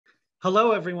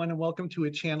Hello, everyone, and welcome to a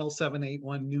Channel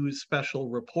 781 News Special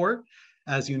Report.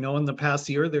 As you know, in the past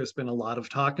year, there's been a lot of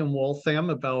talk in Waltham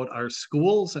about our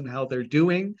schools and how they're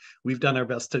doing. We've done our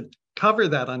best to cover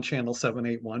that on Channel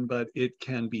 781, but it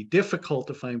can be difficult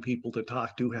to find people to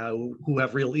talk to who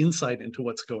have real insight into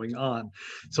what's going on.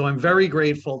 So I'm very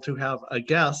grateful to have a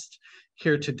guest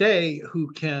here today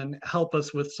who can help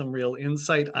us with some real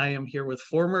insight. I am here with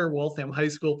former Waltham High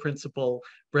School principal,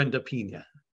 Brenda Peña.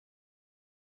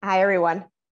 Hi, everyone.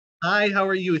 Hi, how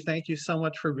are you? Thank you so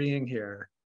much for being here.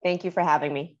 Thank you for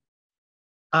having me.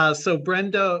 So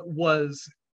Brenda was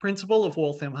principal of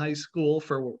Waltham High School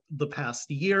for the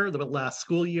past year, the last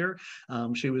school year.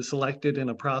 She was selected in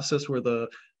a process where the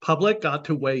public got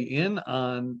to weigh in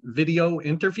on video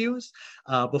interviews.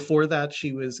 Before that,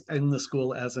 she was in the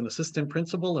school as an assistant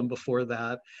principal, and before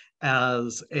that,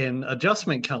 as an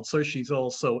adjustment counselor. She's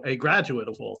also a graduate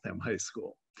of Waltham High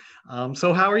School.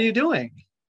 So how are you doing?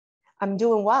 I'm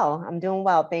doing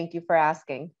well. Thank you for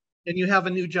asking. And you have a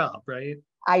new job, right?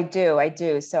 I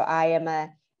do. So I am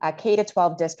a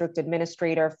K-12 district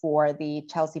administrator for the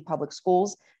Chelsea Public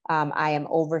Schools. I am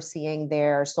overseeing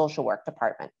their social work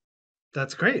department.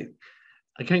 That's great.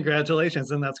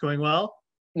 Congratulations. And that's going well?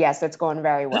 Yes, it's going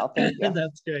very well. Thank you.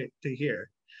 That's great to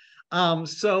hear.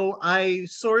 So I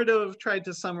sort of tried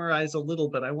to summarize a little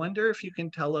bit. I wonder if you can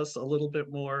tell us a little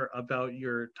bit more about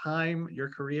your time, your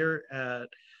career at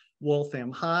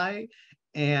Waltham High,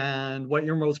 and what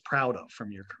you're most proud of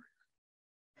from your career.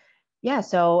 Yeah,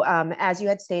 so as you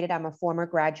had stated, I'm a former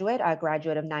graduate, a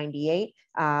graduate of 98,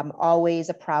 always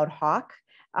a proud Hawk.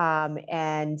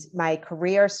 And my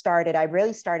career I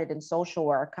really started in social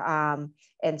work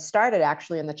and started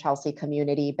actually in the Chelsea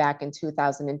community back in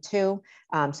 2002.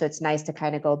 So it's nice to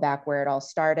kind of go back where it all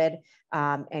started,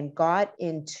 and got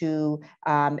into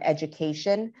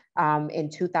education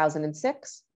in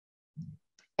 2006.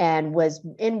 And was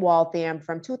in Waltham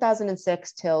from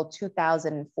 2006 till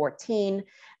 2014.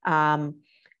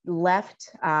 Worked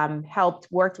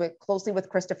closely with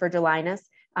Christopher Gelinas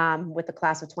with the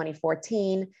class of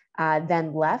 2014,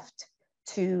 then left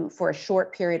for a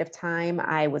short period of time.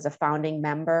 I was a founding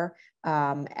member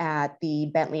at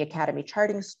the Bentley Academy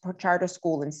Charter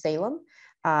School in Salem.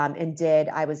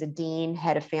 I was a dean,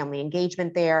 head of family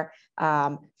engagement there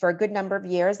for a good number of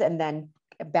years. And then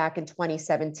back in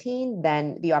 2017,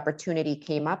 then the opportunity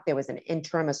came up. There was an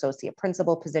interim associate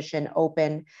principal position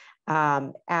open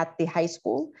at the high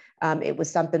school. It was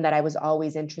something that I was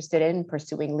always interested in,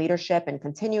 pursuing leadership and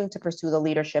continuing to pursue the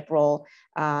leadership role.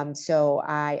 So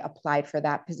I applied for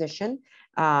that position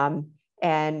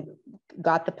and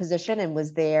got the position and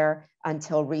was there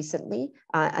until recently,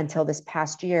 until this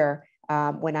past year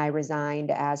when I resigned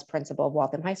as principal of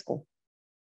Waltham High School.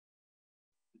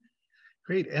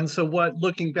 Great. And so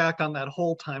looking back on that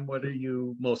whole time, what are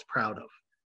you most proud of?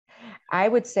 I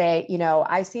would say,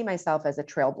 I see myself as a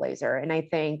trailblazer. And I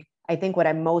think what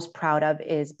I'm most proud of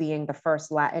is being the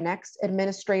first Latinx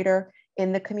administrator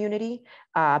in the community,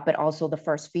 but also the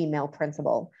first female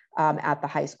principal at the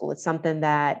high school. It's something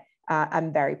that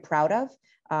I'm very proud of,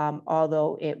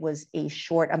 although it was a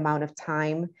short amount of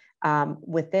time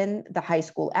within the high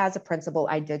school as a principal.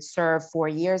 I did serve 4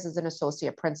 years as an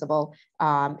associate principal,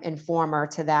 and former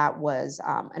to that was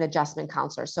an adjustment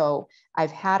counselor. So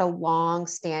I've had a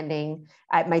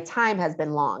my time has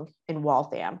been long in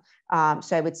Waltham.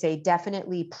 So I would say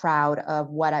definitely proud of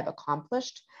what I've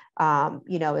accomplished.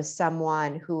 As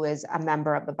someone who is a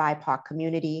member of the BIPOC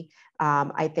community,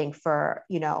 I think for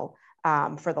the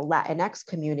Latinx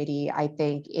community, I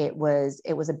think it was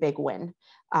a big win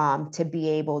to be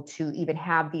able to even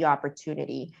have the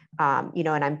opportunity, and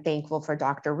I'm thankful for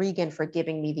Dr. Regan for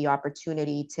giving me the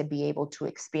opportunity to be able to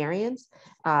experience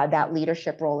that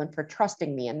leadership role and for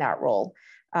trusting me in that role.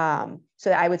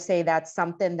 So I would say that's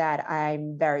something that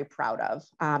I'm very proud of,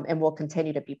 and will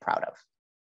continue to be proud of.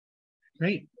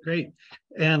 Great.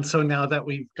 And so now that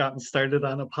we've gotten started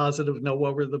on a positive note,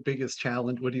 what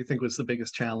do you think was the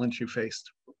biggest challenge you faced?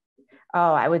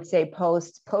 Oh, I would say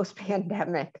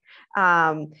post-pandemic,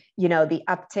 the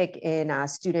uptick in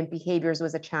student behaviors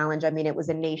was a challenge. I mean, it was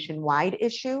a nationwide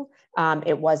issue.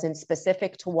 It wasn't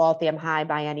specific to Waltham High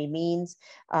by any means,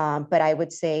 but I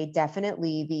would say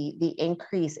definitely the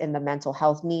increase in the mental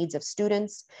health needs of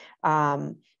students.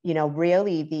 There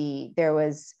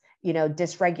was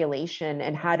dysregulation,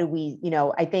 and how do we,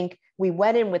 I think we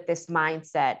went in with this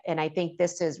mindset, and I think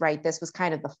this was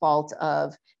kind of the fault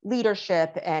of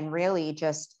leadership and really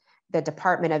just the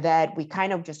Department of Ed. We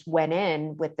kind of just went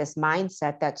in with this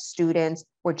mindset that students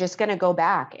were just going to go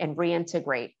back and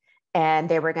reintegrate, and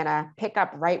they were going to pick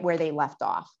up right where they left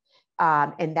off.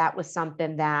 And that was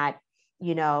something that,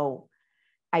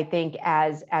 I think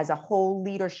as a whole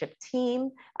leadership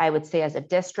team, I would say as a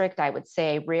district, I would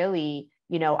say really,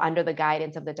 under the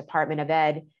guidance of the Department of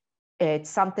Ed, it's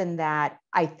something that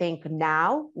I think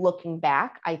now, looking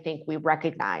back, I think we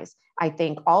recognize. I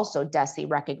think also DESE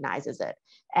recognizes it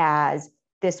as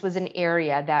this was an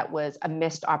area that was a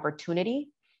missed opportunity.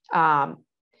 And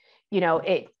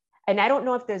I don't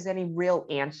know if there's any real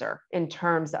answer in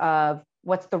terms of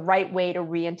what's the right way to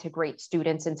reintegrate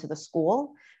students into the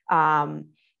school.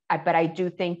 But I do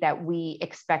think that we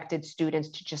expected students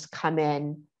to just come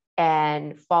in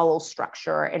and follow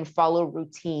structure and follow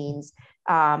routines,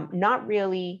 not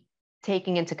really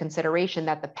taking into consideration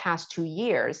that the past 2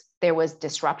 years, there was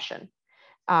disruption,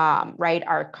 right?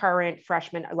 Our current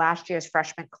last year's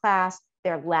freshman class,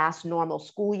 their last normal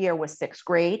school year was 6th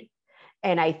grade.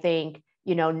 And I think,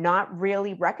 not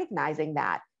really recognizing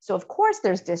that. So of course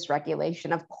there's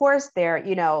dysregulation. Of course they're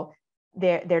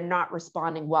not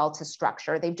responding well to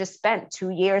structure. They've just spent 2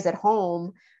 years at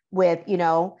home with,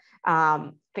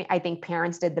 I think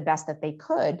parents did the best that they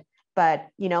could, but,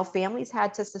 families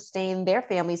had to sustain their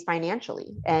families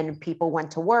financially, and people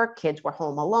went to work, kids were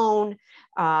home alone,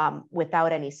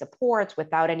 without any supports,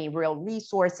 without any real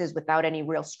resources, without any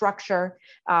real structure,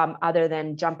 other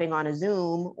than jumping on a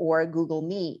Zoom or a Google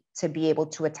Meet to be able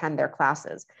to attend their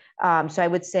classes. So I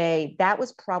would say that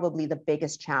was probably the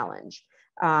biggest challenge.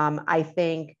 I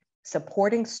think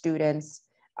supporting students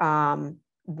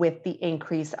with the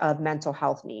increase of mental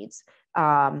health needs.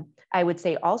 I would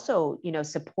say also,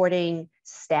 supporting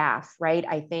staff, right?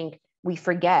 I think we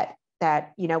forget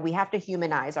that, we have to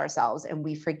humanize ourselves, and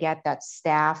we forget that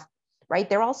staff, right?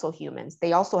 They're also humans.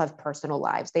 They also have personal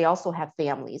lives. They also have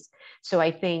families. So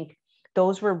I think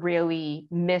those were really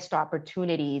missed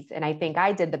opportunities. And I think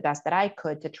I did the best that I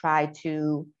could to try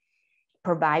to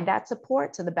provide that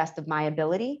support to the best of my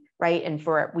ability, right? And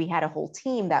we had a whole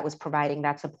team that was providing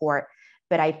that support.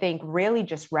 But I think really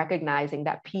just recognizing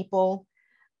that people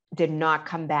did not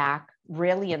come back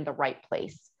really in the right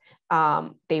place.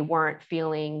 They weren't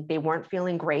feeling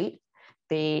great.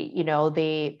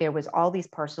 There was all these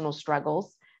personal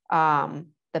struggles.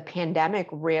 The pandemic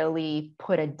really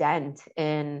put a dent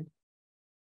in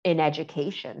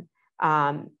education.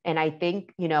 And I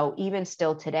think, even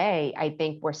still today, I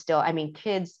think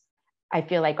kids, I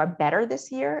feel like, are better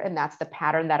this year. And that's the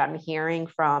pattern that I'm hearing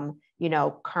from,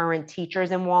 current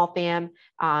teachers in Waltham.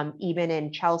 Even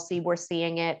in Chelsea, we're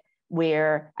seeing it,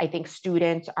 where I think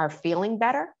students are feeling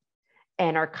better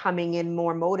and are coming in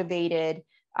more motivated,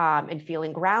 and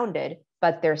feeling grounded,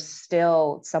 but there's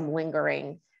still some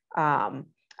lingering, I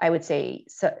would say,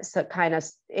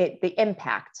 the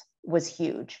impact was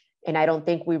huge. And I don't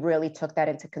think we really took that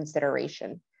into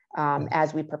consideration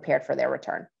as we prepared for their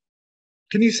return.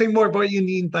 Can you say more about what you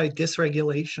mean by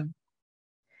dysregulation?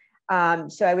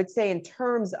 So I would say in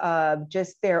terms of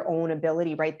just their own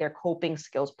ability, right? Their coping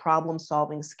skills, problem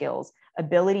solving skills,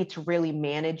 ability to really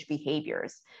manage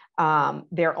behaviors,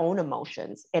 their own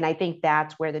emotions. And I think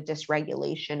that's where the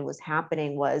dysregulation was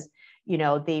happening was,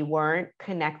 they weren't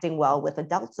connecting well with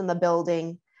adults in the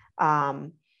building,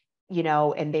 and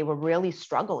they were really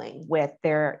struggling with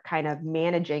their kind of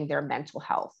managing their mental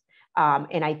health.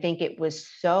 And I think it was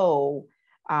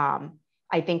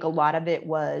I think a lot of it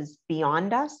was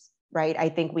beyond us, right? I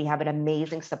think we have an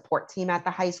amazing support team at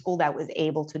the high school that was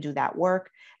able to do that work,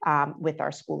 with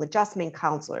our school adjustment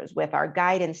counselors, with our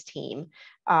guidance team,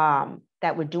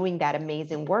 that were doing that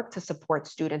amazing work to support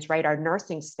students, right? Our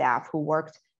nursing staff who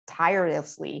worked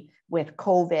tirelessly with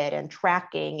COVID and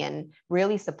tracking and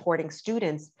really supporting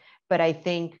students. But I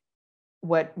think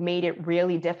what made it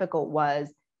really difficult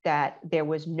was that there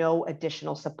was no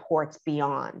additional supports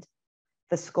beyond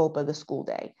the scope of the school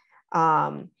day.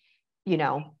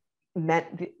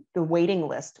 Meant the waiting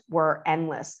list were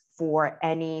endless for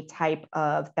any type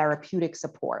of therapeutic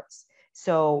supports.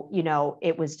 So,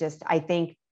 it was just, I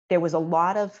think there was a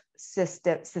lot of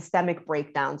systemic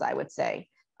breakdowns, I would say,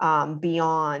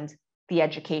 beyond the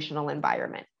educational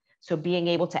environment. So being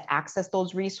able to access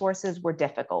those resources were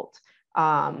difficult.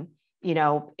 And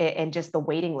just the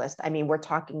waiting list. I mean, we're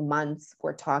talking months,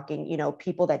 we're talking,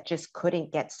 people that just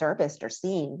couldn't get serviced or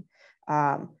seen.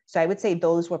 So I would say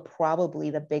those were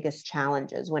probably the biggest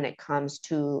challenges when it comes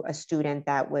to a student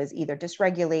that was either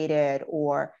dysregulated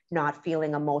or not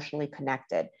feeling emotionally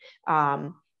connected.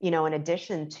 In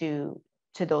addition to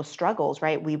those struggles,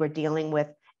 right?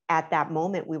 At that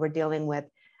moment, we were dealing with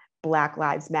Black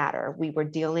Lives Matter. We were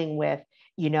dealing with,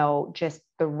 just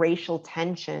the racial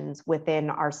tensions within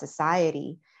our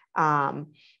society.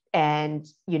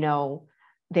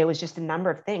 There was just a number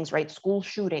of things, right? School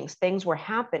shootings, things were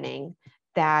happening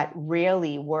that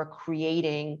really were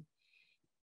creating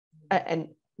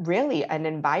really an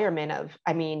environment of,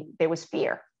 I mean, there was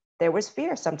fear. There was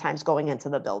fear sometimes going into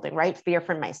the building, right? Fear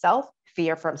from myself,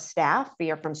 fear from staff,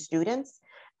 fear from students,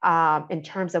 in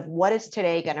terms of what is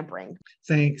today going to bring.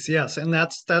 Thanks. Yes, and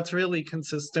that's really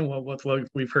consistent with what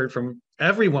we've heard from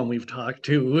everyone we've talked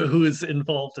to who's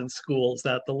involved in schools,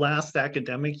 that the last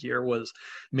academic year was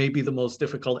maybe the most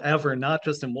difficult ever, not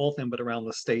just in Waltham, but around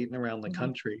the state and around the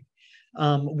country.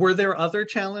 Were there other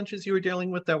challenges you were dealing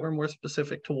with that were more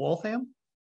specific to Waltham?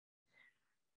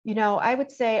 You know, I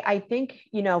would say, I think,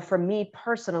 you know, for me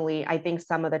personally, I think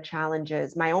some of the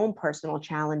challenges, my own personal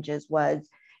challenges was,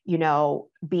 you know,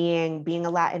 being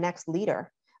a Latinx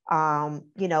leader.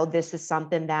 You know, this is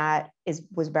something that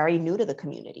was very new to the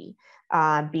community,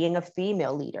 being a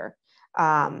female leader.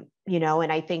 You know,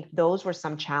 and I think those were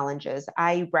some challenges.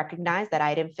 I recognized that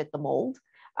I didn't fit the mold.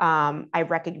 I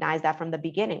recognized that from the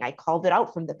beginning. I called it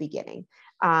out from the beginning.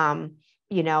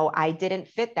 You know, I didn't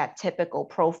fit that typical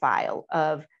profile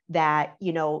of that,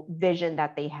 you know, vision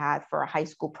that they had for a high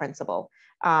school principal.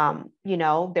 You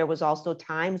know, there was also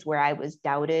times where I was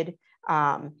doubted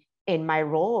in my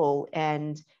role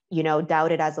and, you know,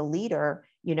 doubted as a leader.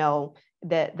 You know,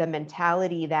 the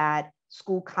mentality that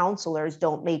school counselors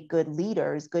don't make good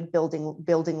leaders, good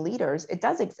building leaders, it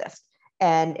does exist.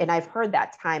 And I've heard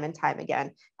that time and time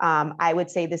again. I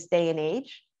would say this day and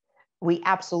age, we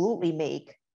absolutely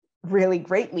make really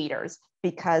great leaders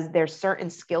because there's certain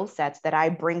skill sets that I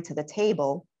bring to the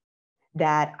table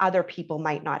that other people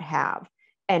might not have.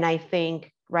 And I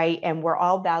think, right, and we're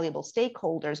all valuable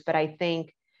stakeholders, but I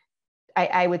think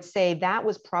I would say that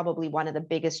was probably one of the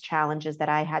biggest challenges that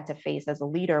I had to face as a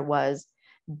leader, was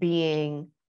being,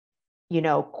 you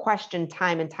know, questioned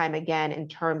time and time again in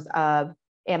terms of,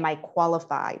 am I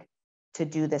qualified to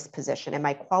do this position? Am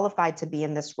I qualified to be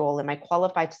in this role? Am I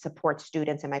qualified to support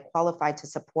students? Am I qualified to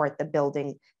support the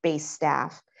building-based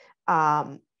staff?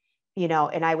 You know,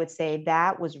 and I would say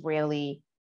that was really,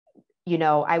 you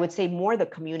know, I would say more the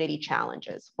community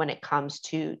challenges when it comes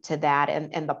to that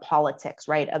and the politics,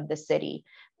 right, of the city.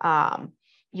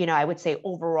 You know, I would say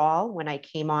overall, when I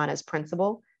came on as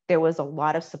principal, there was a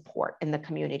lot of support in the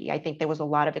community. I think there was a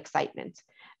lot of excitement,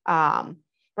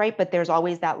 right? But there's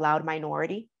always that loud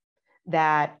minority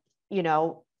that, you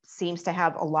know, seems to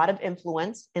have a lot of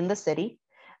influence in the city,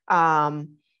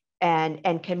 and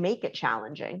can make it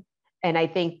challenging. And I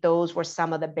think those were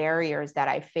some of the barriers that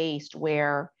I faced,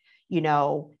 where, you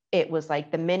know, it was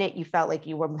like the minute you felt like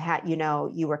you were, you know,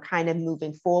 you were kind of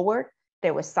moving forward,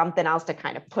 there was something else to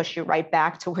kind of push you right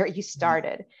back to where you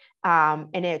started.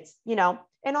 And it's, you know,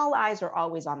 and all eyes are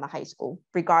always on the high school,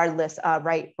 regardless,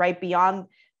 right beyond,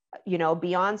 you know,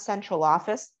 beyond central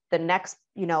office, the next,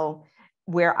 you know,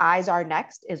 where eyes are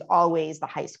next is always the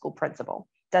high school principal.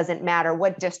 Doesn't matter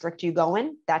what district you go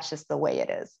in, that's just the way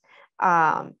it is.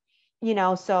 You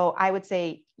know, so I would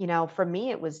say, you know, for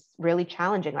me, it was really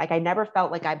challenging. Like I never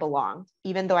felt like I belonged,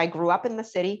 even though I grew up in the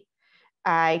city.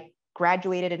 I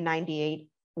graduated in 98,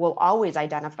 will always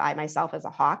identify myself as a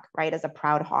Hawk, right? As a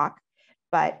proud Hawk,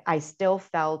 but I still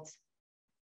felt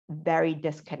very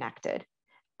disconnected.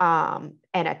 And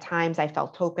at times I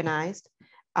felt tokenized.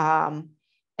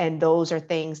 And those are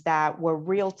things that were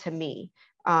real to me,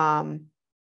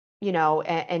 you know,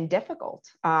 and difficult.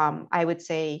 I would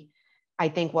say, I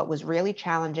think what was really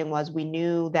challenging was we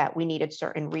knew that we needed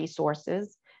certain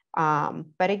resources.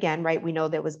 But again, right, we know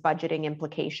there was budgeting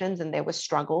implications and there was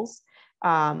struggles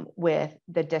with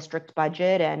the district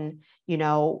budget, and, you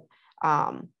know,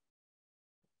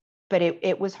 but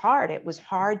it was hard. It was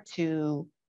hard to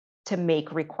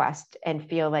make requests and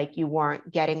feel like you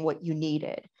weren't getting what you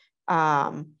needed.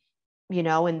 You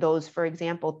know, and those, for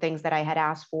example, things that I had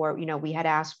asked for, you know, we had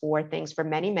asked for things for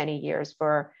many, many years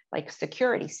for like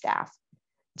security staff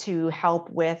to help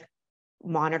with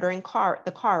monitoring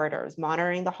the corridors,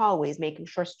 monitoring the hallways, making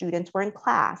sure students were in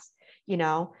class, you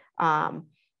know,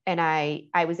 and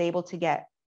I was able to get,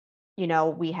 you know,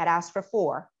 we had asked for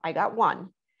 4, I got 1.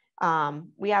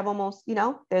 We have almost, you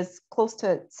know, there's close to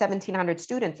 1,700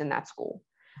 students in that school.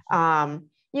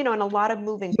 You know, and a lot of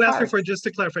moving You asked parts. for, just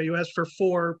to clarify, you asked for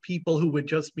 4 people who would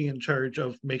just be in charge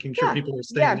of making sure people were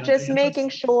staying on Just campus. making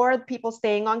sure people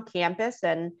staying on campus.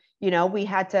 And, you know, we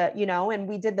had to, you know, and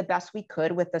we did the best we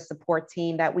could with the support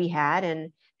team that we had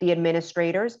and the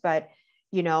administrators. But,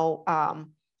 you know,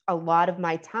 a lot of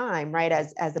my time, right,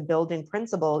 as a building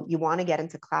principal, you want to get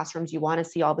into classrooms, you want to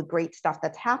see all the great stuff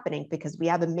that's happening, because we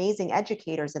have amazing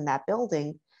educators in that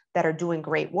building that are doing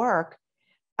great work.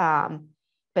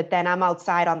 But then I'm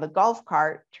outside on the golf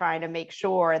cart trying to make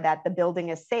sure that the building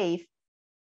is safe.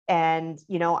 And,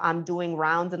 you know, I'm doing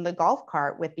rounds in the golf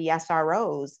cart with the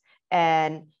SROs.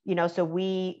 And, you know, so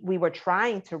we were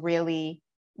trying to really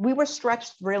we were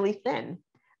stretched really thin.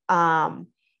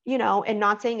 You know, and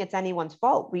not saying it's anyone's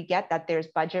fault. We get that there's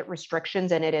budget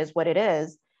restrictions and it is what it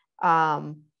is.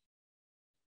 But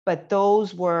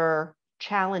those were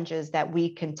challenges that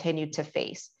we continued to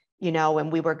face, you know,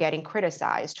 and we were getting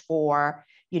criticized for,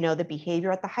 you know, the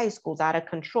behavior at the high school's out of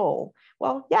control.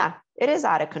 Well, yeah, it is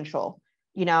out of control.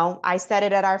 You know, I said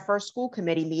it at our first school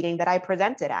committee meeting that I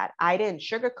presented at. I didn't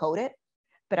sugarcoat it,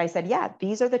 but I said, yeah,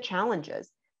 these are the challenges.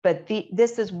 But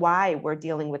this is why we're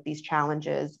dealing with these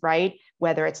challenges, right?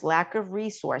 Whether it's lack of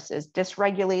resources,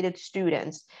 dysregulated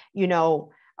students, you know,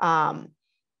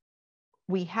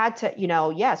 we had to, you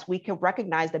know, yes, we can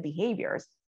recognize the behaviors,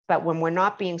 but when we're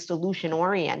not being solution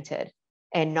oriented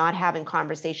and not having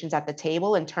conversations at the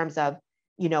table in terms of,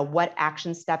 you know, what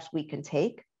action steps we can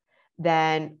take,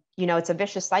 then, you know, it's a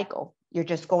vicious cycle. You're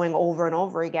just going over and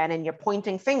over again and you're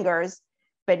pointing fingers,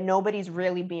 but nobody's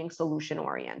really being solution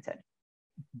oriented.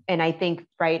 And I think,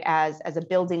 right, as a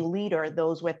building leader,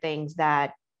 those were things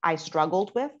that I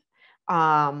struggled with.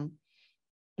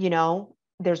 You know,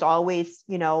 there's always,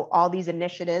 you know, all these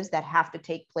initiatives that have to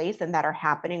take place and that are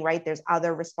happening, right? There's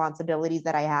other responsibilities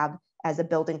that I have as a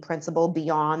building principal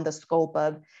beyond the scope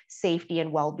of safety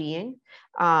and well-being.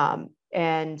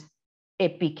 And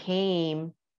it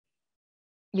became,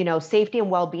 you know, safety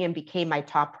and well-being became my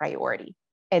top priority.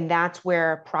 And that's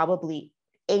where probably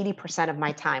 80% of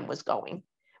my time was going,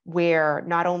 where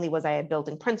not only was I a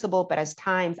building principal, but as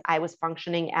times I was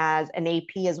functioning as an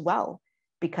AP as well,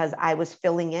 because I was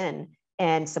filling in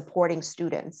and supporting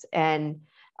students and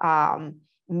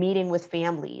meeting with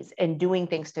families and doing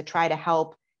things to try to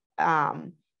help,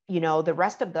 you know, the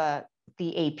rest of the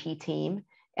AP team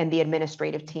and the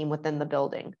administrative team within the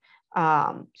building.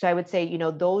 So I would say, you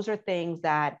know, those are things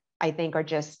that I think are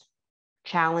just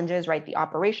challenges, right? The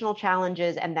operational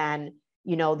challenges, and then,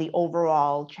 you know, the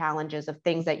overall challenges of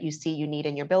things that you see you need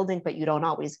in your building, but you don't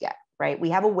always get, right?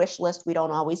 We have a wish list. We don't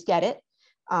always get it.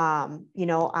 You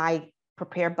know, I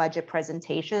prepare budget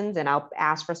presentations and I'll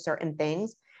ask for certain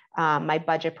things. My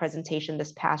budget presentation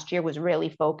this past year was really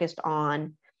focused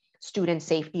on student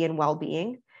safety and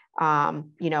well-being,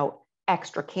 you know,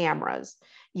 extra cameras,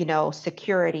 you know,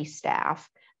 security staff,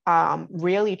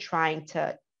 really trying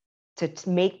to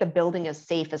make the building as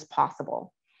safe as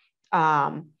possible.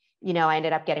 You know, I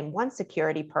ended up getting one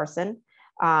security person,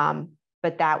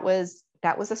 but that was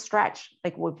a stretch.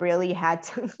 Like we really had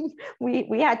to,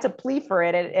 we had to plead for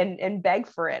it and beg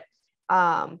for it.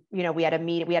 You know, we had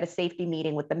a safety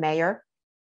meeting with the mayor,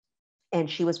 and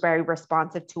she was very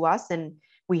responsive to us. And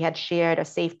we had shared a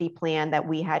safety plan that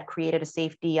we had created, a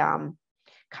safety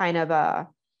kind of a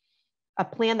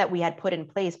plan that we had put in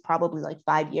place probably like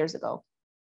 5 years ago.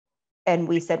 And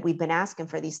we said, we've been asking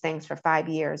for these things for 5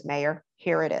 years, Mayor,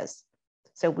 here it is.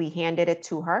 So we handed it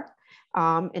to her,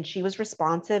 and she was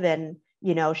responsive, and,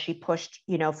 you know, she pushed,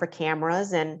 you know, for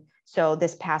cameras. And so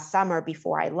this past summer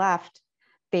before I left,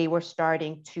 they were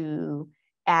starting to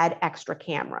add extra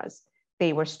cameras.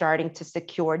 They were starting to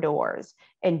secure doors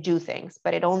and do things,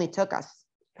 but it only took us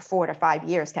 4 to 5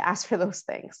 years to ask for those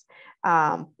things. You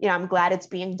know, I'm glad it's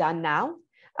being done now,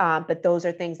 but those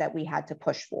are things that we had to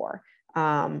push for.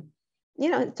 You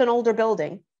know, it's an older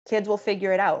building. Kids will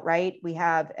figure it out, right?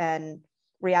 And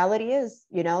reality is,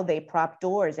 you know, they prop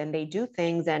doors and they do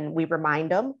things and we remind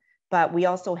them, but we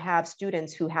also have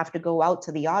students who have to go out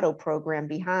to the auto program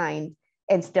behind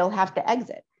and still have to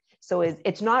exit. So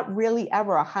it's not really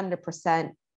ever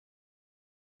 100%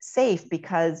 safe,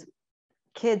 because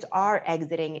kids are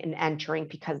exiting and entering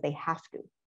because they have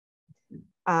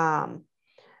to.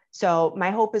 So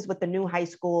my hope is with the new high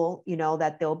school, you know,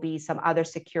 that there'll be some other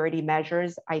security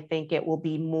measures. I think it will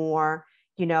be more,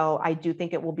 you know, I do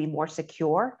think it will be more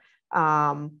secure.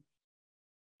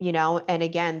 You know, and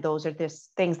again, those are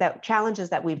just challenges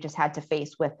that we've just had to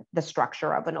face with the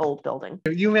structure of an old building.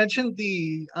 You mentioned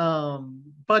the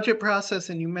budget process,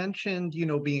 and you mentioned, you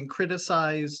know, being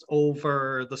criticized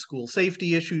over the school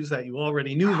safety issues that you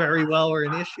already knew very well were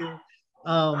an issue.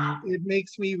 It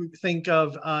makes me think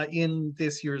of in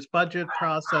this year's budget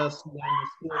process, when the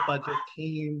school budget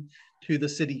came to the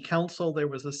city council, there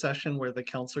was a session where the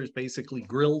councilors basically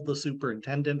grilled the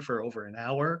superintendent for over an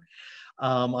hour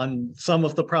on some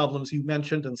of the problems you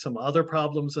mentioned and some other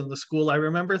problems in the school. I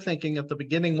remember thinking at the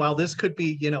beginning, wow, this could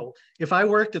be, you know, if I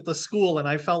worked at the school and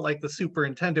I felt like the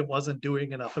superintendent wasn't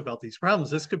doing enough about these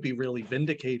problems, this could be really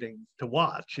vindicating to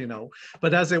watch, you know.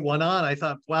 But as it went on, I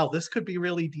thought, wow, this could be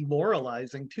really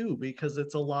demoralizing too, because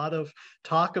it's a lot of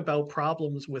talk about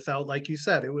problems without, like you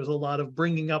said, it was a lot of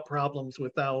bringing up problems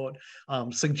without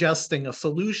suggesting a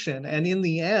solution. And in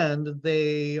the end,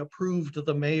 they approved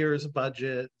the mayor's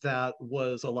budget that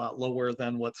was a lot lower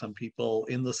than what some people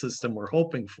in the system were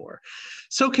hoping for.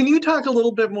 So can you talk a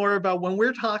little bit more about, when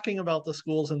we're talking about the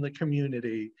schools in the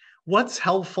community, what's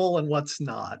helpful and what's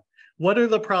not? What are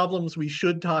the problems we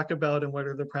should talk about, and what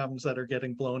are the problems that are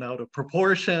getting blown out of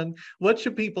proportion? What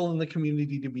should people in the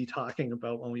community to be talking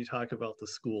about when we talk about the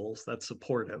schools that's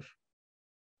supportive?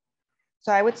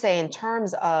 So I would say, in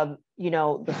terms of,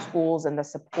 the schools and the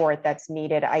support that's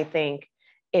needed, I think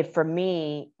for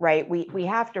me, right, we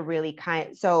have to really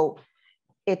so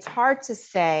it's hard to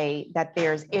say that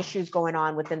there's issues going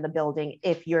on within the building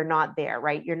if you're not there,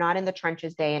 right? You're not in the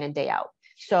trenches day in and day out.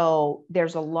 So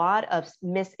there's a lot of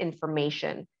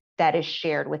misinformation that is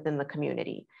shared within the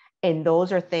community. And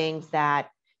those are things that,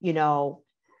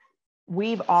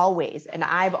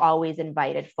 I've always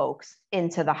invited folks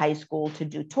into the high school to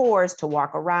do tours, to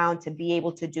walk around, to be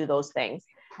able to do those things.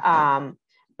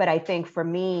 But I think for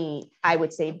me, I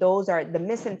would say those are the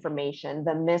misinformation,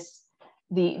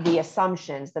 the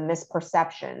assumptions, the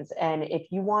misperceptions. And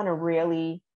if you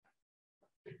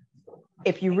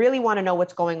really want to know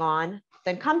what's going on,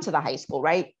 then come to the high school,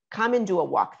 right? Come and do a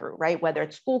walkthrough, right? Whether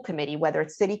it's school committee, whether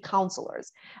it's city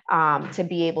councilors, to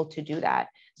be able to do that.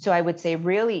 So I would say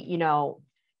really,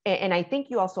 and I think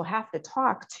you also have to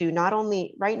talk to not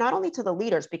only to the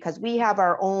leaders, because we have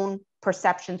our own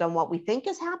perceptions on what we think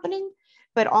is happening,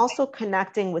 but also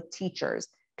connecting with teachers,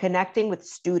 connecting with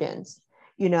students,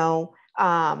 those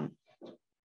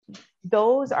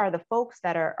are the folks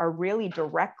that are really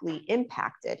directly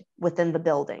impacted within the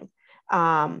building.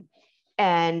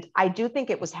 And I do think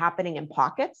it was happening in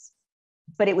pockets,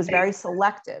 but it was very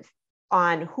selective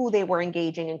on who they were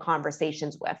engaging in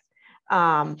conversations with.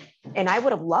 And I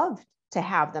would have loved to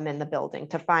have them in the building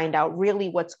to find out really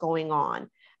what's going on,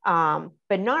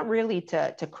 but not really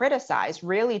to criticize,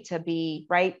 really to be,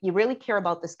 right, you really care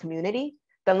about this community,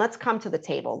 then let's come to the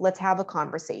table. Let's have a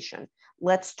conversation.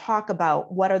 Let's talk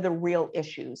about what are the real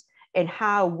issues and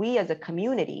how we as a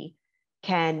community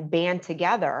can band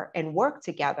together and work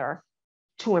together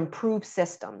to improve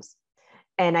systems.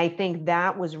 And I think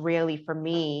that was really, for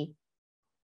me,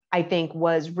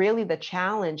 was really the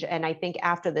challenge. And I think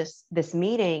after this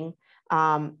meeting,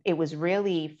 it was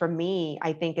really, for me,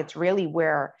 I think it's really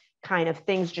where kind of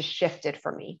things just shifted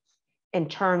for me in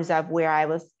terms of where I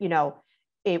was,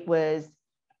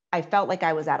 I felt like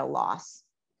I was at a loss.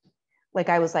 Like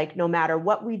I was like, no matter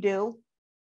what we do,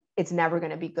 it's never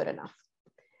going to be good enough.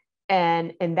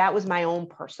 And that was my own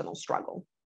personal struggle.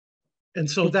 And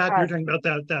so that you're talking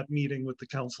about that meeting with the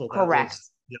council. Correct.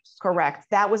 Yes. Correct.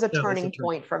 That was a turning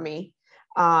point for me.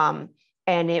 And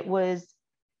it was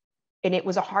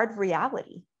a hard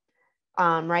reality,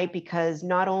 right? Because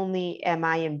not only am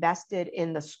I invested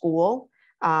in the school,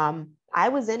 I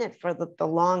was in it for the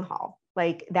long haul.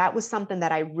 Like that was something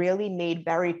that I really made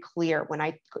very clear when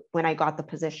I got the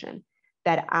position,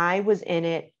 that I was in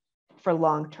it for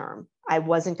long term. I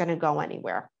wasn't going to go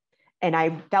anywhere. And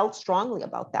I felt strongly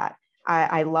about that.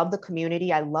 I love the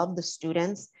community. I love the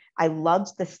students. I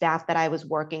loved the staff that I was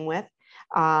working with.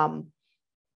 But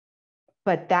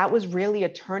that was really a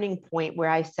turning point where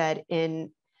I said,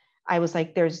 I was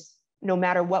like, no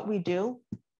matter what we do,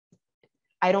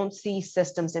 I don't see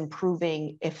systems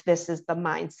improving if this is the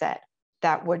mindset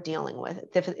that we're dealing with.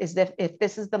 If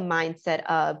this is the mindset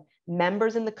of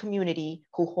members in the community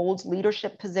who holds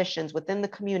leadership positions within the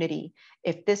community,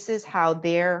 if this is how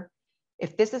they're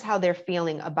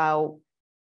feeling about,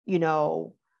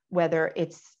 whether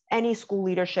it's any school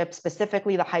leadership,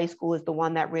 specifically the high school is the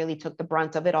one that really took the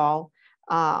brunt of it all.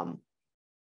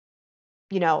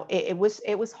 It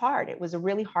was hard. It was a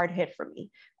really hard hit for me.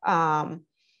 And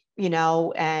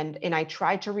I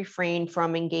tried to refrain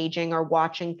from engaging or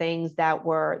watching things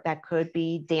that could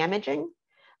be damaging.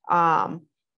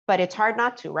 But it's hard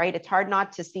not to, right? It's hard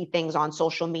not to see things on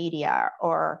social media,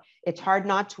 or it's hard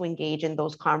not to engage in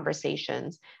those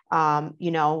conversations.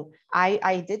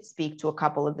 I did speak to a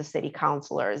couple of the city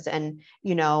councilors and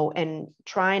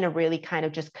trying to really kind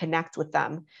of just connect with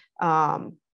them.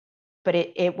 But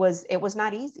it was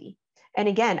not easy. And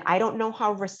again, I don't know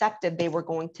how receptive they were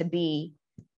going to be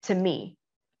to me,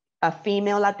 a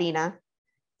female Latina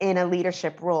in a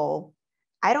leadership role.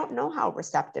 I don't know how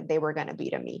receptive they were going to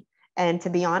be to me. And to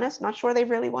be honest, not sure they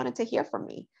really wanted to hear from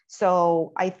me.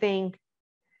 So I think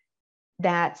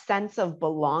that sense of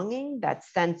belonging, that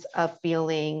sense of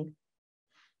feeling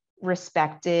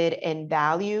respected and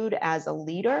valued as a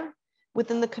leader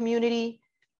within the community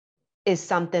is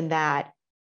something that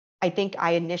I think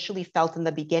I initially felt in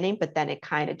the beginning, but then it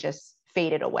kind of just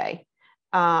faded away.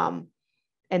 And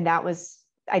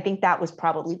I think that was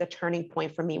probably the turning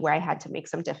point for me, where I had to make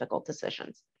some difficult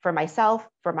decisions for myself,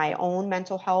 for my own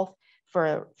mental health,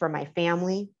 for my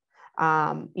family.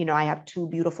 You know, I have two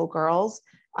beautiful girls,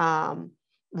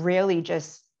 really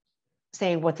just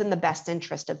saying what's in the best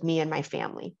interest of me and my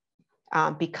family,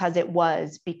 because it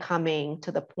was becoming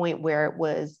to the point where it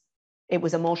was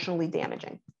emotionally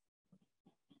damaging.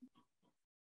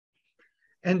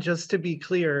 And just to be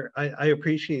clear, I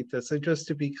appreciate this. And just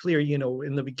to be clear, you know,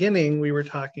 in the beginning, we were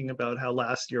talking about how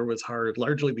last year was hard,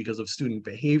 largely because of student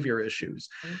behavior issues.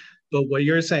 Mm-hmm. But what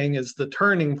you're saying is the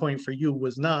turning point for you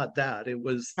was not that. It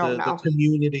was Oh, the no.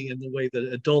 community and the way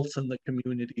that adults in the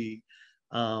community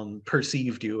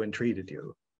perceived you and treated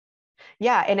you.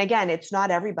 Yeah. And again, it's not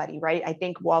everybody, right? I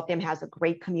think Waltham has a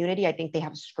great community. I think they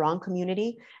have a strong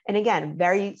community. And again,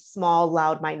 very small,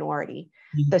 loud minority.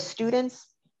 Mm-hmm. The students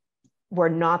were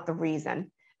not the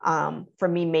reason for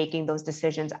me making those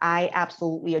decisions. I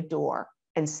absolutely adore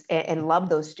and love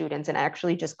those students. And I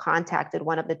actually just contacted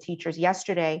one of the teachers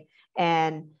yesterday,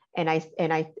 and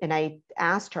I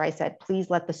asked her, I said, please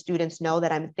let the students know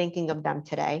that I'm thinking of them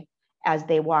today as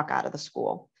they walk out of the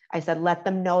school. I said, let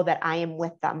them know that I am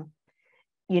with them,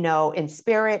 you know, in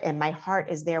spirit, and my heart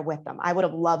is there with them. I would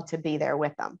have loved to be there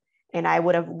with them, and I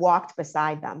would have walked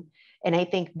beside them. And I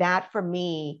think that for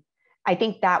me, I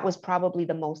think that was probably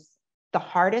the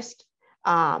hardest.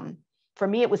 For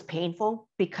me, it was painful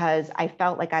because I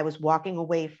felt like I was walking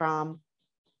away from,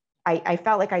 I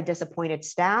felt like I disappointed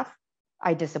staff.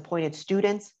 I disappointed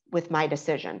students with my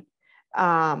decision.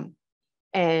 And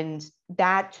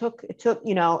that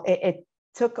it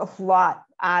took a lot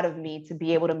out of me to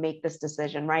be able to make this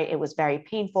decision, right? It was very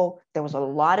painful. There was a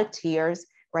lot of tears,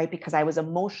 right? Because I was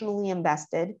emotionally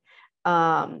invested.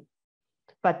 But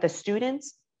the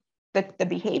students, the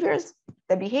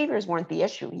behaviors weren't the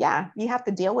issue. Yeah, you have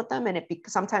to deal with them, and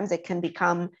sometimes it can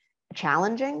become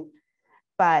challenging,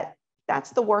 but that's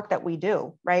the work that we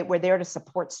do, right? We're there to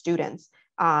support students.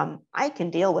 I can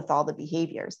deal with all the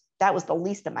behaviors. That was the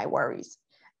least of my worries.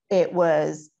 It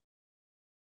was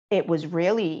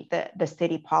really the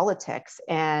city politics,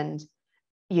 and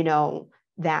you know,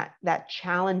 that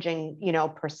challenging, you know,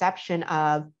 perception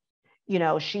of, you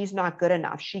know, she's not good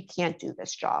enough, she can't do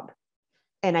this job.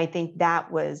 And I think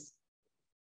that was,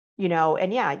 you know,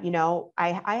 and yeah, you know,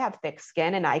 I have thick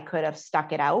skin and I could have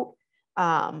stuck it out.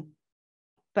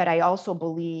 But I also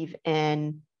believe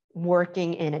in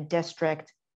working in a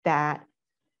district that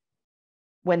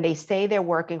when they say they're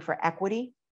working for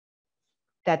equity,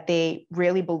 that they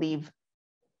really believe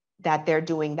that they're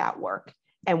doing that work.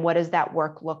 And what does that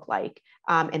work look like?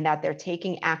 And that they're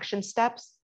taking action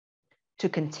steps to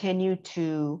continue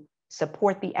to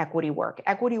support the equity work.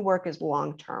 Equity work is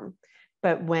long-term,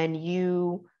 but when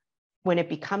it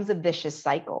becomes a vicious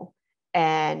cycle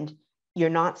and you're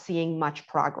not seeing much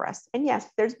progress, and yes,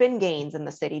 there's been gains in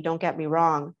the city, don't get me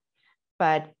wrong,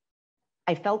 but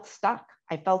I felt stuck.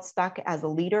 I felt stuck as a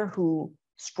leader who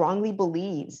strongly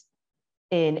believes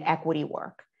in equity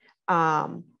work.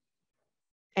 And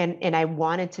I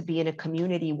wanted to be in a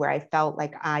community where I felt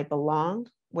like I belonged,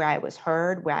 where I was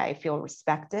heard, where I feel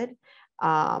respected,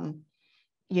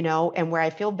 you know, and where I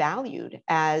feel valued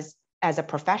as a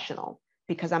professional,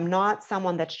 because I'm not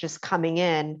someone that's just coming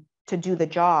in to do the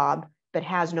job but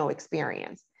has no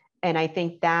experience. And I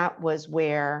think that was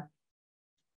where,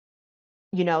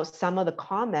 you know, some of the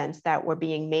comments that were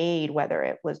being made, whether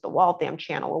it was the Waltham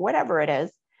channel or whatever it is,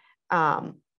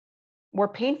 were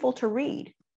painful to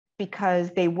read,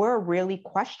 because they were really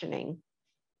questioning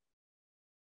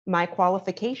my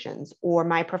qualifications or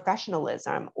my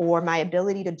professionalism or my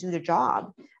ability to do the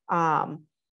job.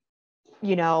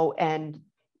 You know, and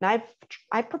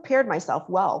I've prepared myself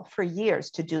well for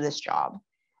years to do this job.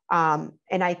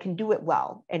 And I can do it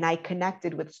well. And I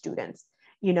connected with students,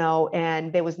 you know,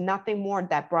 and there was nothing more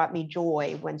that brought me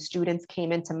joy when students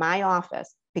came into my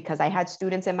office, because I had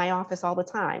students in my office all the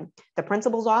time. The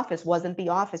principal's office wasn't the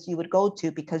office you would go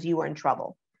to because you were in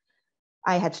trouble.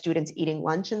 I had students eating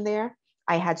lunch in there.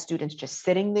 I had students just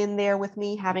sitting in there with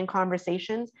me having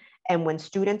conversations. And when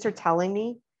students are telling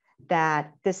me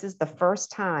that this is the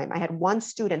first time, I had one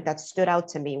student that stood out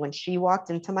to me when she walked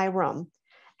into my room,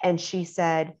 and she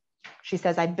says,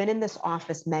 I've been in this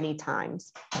office many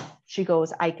times. She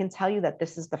goes, I can tell you that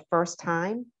this is the first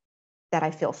time that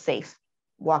I feel safe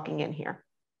walking in here.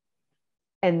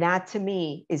 And that to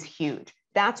me is huge.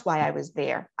 That's why I was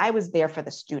there. I was there for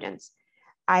the students.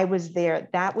 I was there.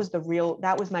 That was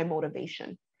my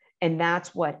motivation. And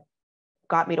that's what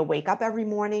got me to wake up every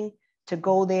morning, to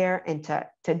go there and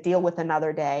to deal with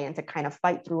another day and to kind of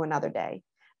fight through another day.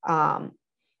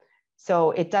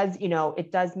 So it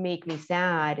does make me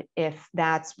sad if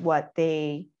that's what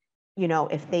they, you know,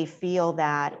 if they feel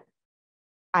that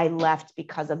I left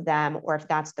because of them, or if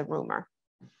that's the rumor.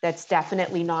 That's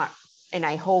definitely not, and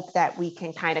I hope that we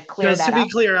can kind of clear Just that to be up.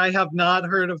 clear, I have not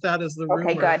heard of that as the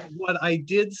Okay, rumor. good. What I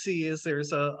did see is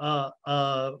there's a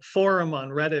forum on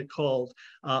Reddit called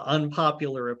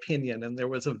Unpopular Opinion, and there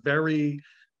was a very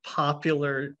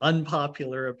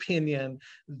unpopular opinion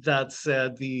that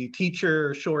said the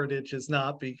teacher shortage is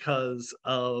not because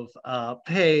of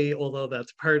pay, although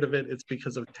that's part of it. It's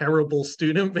because of terrible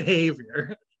student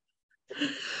behavior.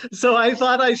 So I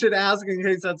thought I should ask in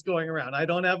case that's going around. I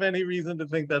don't have any reason to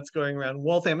think that's going around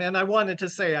Waltham. And I wanted to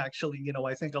say, actually,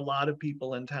 I think a lot of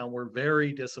people in town were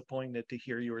very disappointed to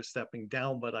hear you were stepping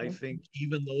down. But I think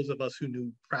even those of us who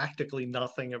knew practically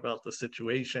nothing about the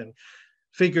situation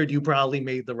figured you probably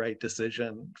made the right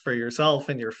decision for yourself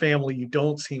and your family. You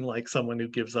don't seem like someone who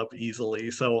gives up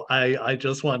easily. So I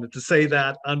just wanted to say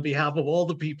that on behalf of all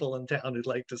the people in town who'd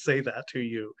like to say that to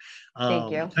you.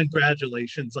 Thank you.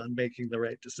 Congratulations on making the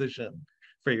right decision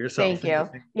for yourself. Thank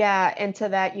you. Yeah. And to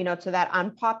that, to that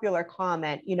unpopular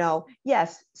comment,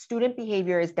 yes, student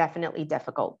behavior is definitely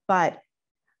difficult, but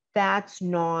that's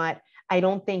not, I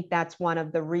don't think that's one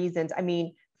of the reasons. I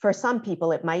mean, for some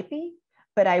people it might be,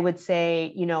 but I would say,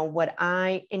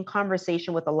 in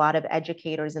conversation with a lot of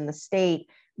educators in the state,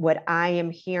 what I am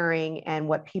hearing and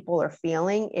what people are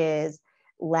feeling is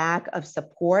lack of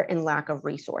support and lack of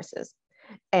resources.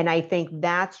 And I think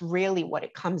that's really what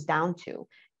it comes down to.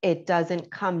 It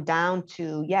doesn't come down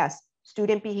to, yes,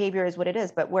 student behavior is what it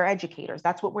is, but we're educators.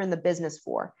 That's what we're in the business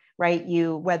for, right?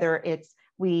 Whether it's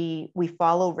we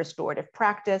follow restorative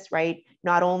practice, right?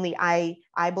 Not only I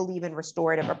believe in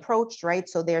restorative approach, right?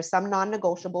 So there's some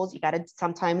non-negotiables. You got to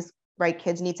sometimes, right?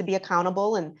 Kids need to be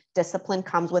accountable, and discipline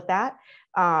comes with that.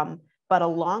 But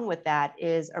along with that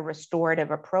is a restorative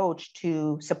approach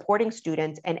to supporting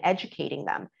students and educating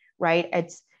them, right?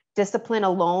 It's discipline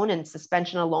alone and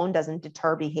suspension alone doesn't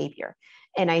deter behavior.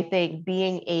 And I think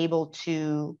being able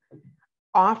to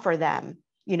offer them,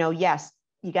 yes,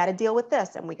 you got to deal with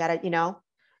this, and we got to,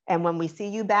 and when we see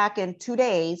you back in 2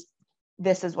 days,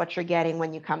 this is what you're getting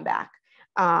when you come back.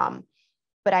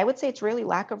 But I would say it's really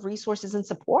lack of resources and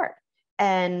support,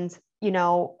 and,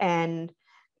 and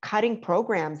cutting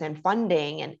programs and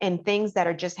funding and things that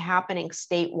are just happening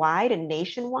statewide and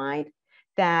nationwide,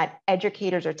 that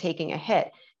educators are taking a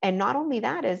hit. And not only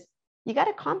that is, you got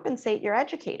to compensate your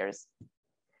educators,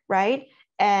 right?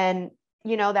 And,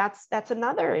 that's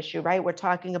another issue, right? We're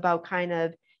talking about kind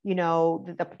of,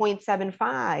 the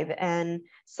 0.75 and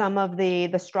some of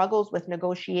the struggles with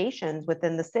negotiations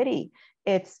within the city.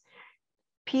 It's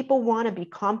people want to be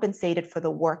compensated for the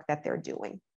work that they're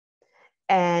doing.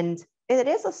 And it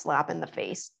is a slap in the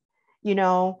face,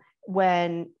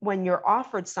 when you're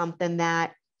offered something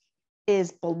that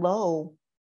is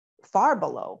far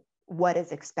below what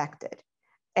is expected.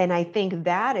 And I think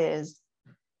that is,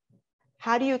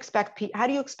 how do you expect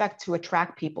to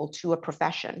attract people to a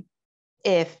profession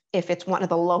if it's one of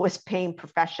the lowest paying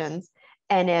professions,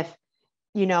 and if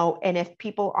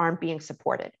people aren't being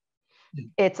supported?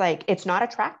 It's like, it's not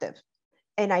attractive.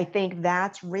 And I think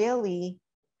that's really,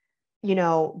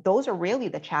 those are really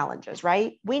the challenges,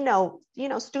 right? We know,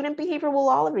 student behavior will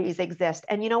always exist.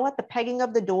 And you know what? The pegging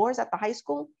of the doors at the high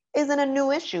school isn't a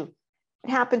new issue.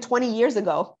 It happened 20 years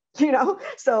ago,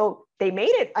 so they made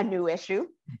it a new issue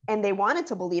and they wanted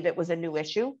to believe it was a new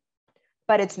issue,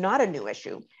 but it's not a new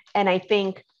issue. And I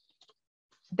think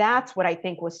that's what I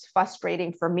think was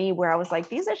frustrating for me, where I was like,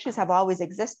 these issues have always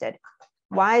existed.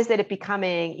 Why is it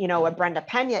becoming, a Brenda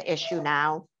Peña issue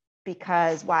now?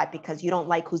 Because why? Because you don't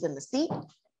like who's in the seat.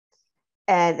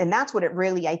 And that's what it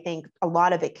really, I think a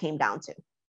lot of it came down to.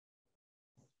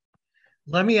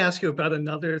 Let me ask you about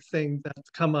another thing that's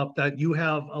come up that you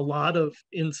have a lot of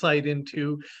insight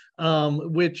into,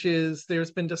 which is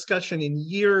there's been discussion in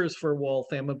years for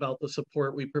Waltham about the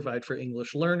support we provide for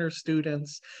English learner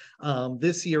students.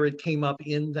 This year it came up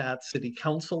in that city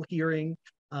council hearing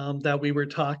that we were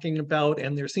talking about,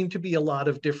 and there seem to be a lot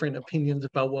of different opinions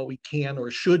about what we can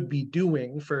or should be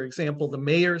doing. For example, the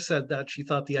mayor said that she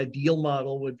thought the ideal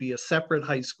model would be a separate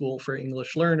high school for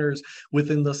English learners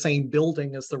within the same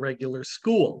building as the regular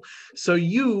school. So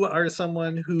you are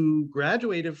someone who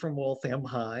graduated from Waltham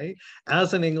High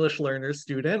as an English learner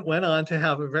student, went on to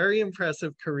have a very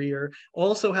impressive career,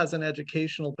 also has an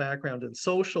educational background in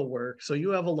social work. So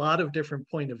you have a lot of different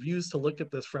point of views to look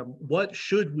at this from. What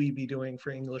should we be doing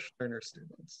for English learner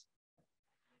students?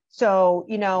 So,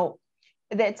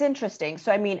 that's interesting.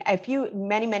 So, I mean,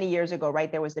 many years ago,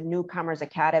 right, there was the Newcomers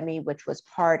Academy, which was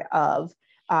part of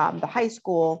the high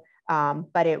school,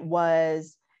 but it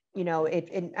was,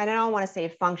 and I don't want to say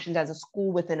it functioned as a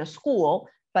school within a school,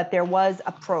 but there was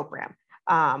a program.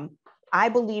 I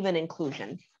believe in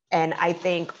inclusion. And I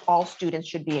think all students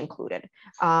should be included.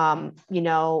 You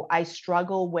know, I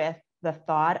struggle with the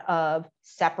thought of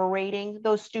separating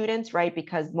those students, right?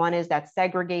 Because one is that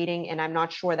segregating, and I'm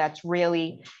not sure that's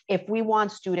really, if we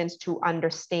want students to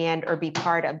understand or be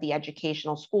part of the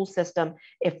educational school system,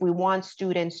 if we want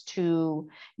students to,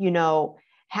 you know,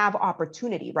 have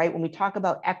opportunity, right? When we talk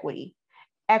about equity,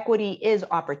 equity is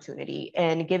opportunity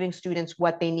and giving students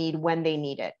what they need when they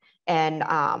need it. And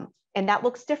that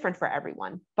looks different for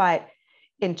everyone. But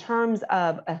in terms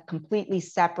of a completely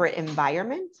separate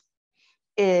environment,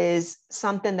 is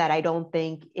something that I don't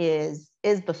think is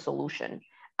the solution.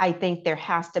 I think there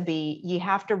has to be, you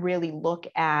have to really look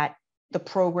at the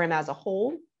program as a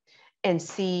whole and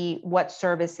see what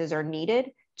services are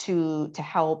needed to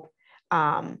help,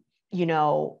 you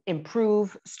know,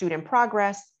 improve student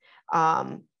progress.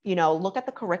 You know, look at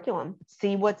the curriculum,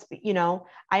 see what's, you know,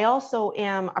 I also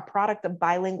am a product of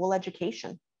bilingual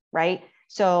education, right?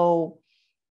 So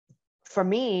for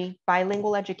me,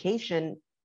 bilingual education,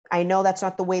 I know that's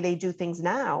not the way they do things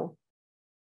now,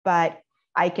 but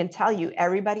I can tell you,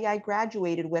 everybody I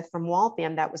graduated with from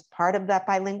Waltham that was part of that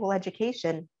bilingual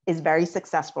education is very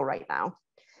successful right now.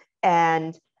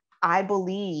 And I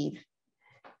believe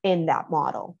in that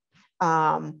model.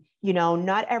 You know,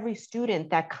 not every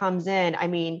student that comes in, I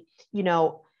mean, you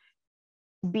know,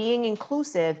 being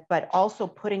inclusive, but also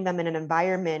putting them in an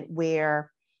environment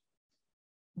where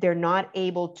they're not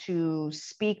able to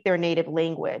speak their native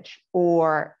language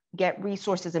or get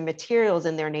resources and materials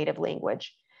in their native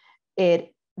language.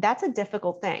 That's a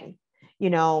difficult thing.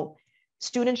 You know,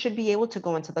 students should be able to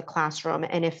go into the classroom,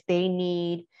 and if they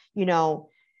need, you know,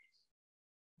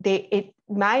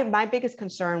 my biggest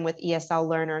concern with ESL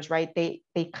learners, right? They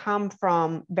come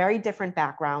from very different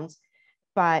backgrounds,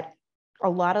 but a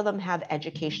lot of them have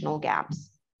educational gaps.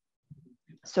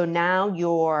 So now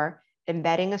you're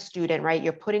embedding a student, right?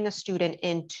 You're putting a student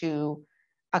into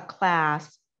a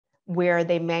class where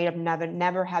they may have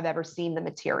never have ever seen the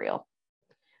material.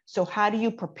 So how do you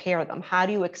prepare them? How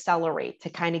do you accelerate to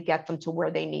kind of get them to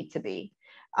where they need to be?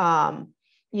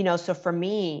 You know, so for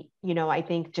me, you know, I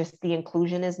think just the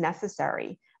inclusion is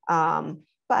necessary.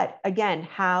 But again,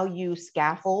 how you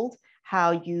scaffold,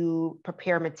 how you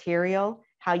prepare material,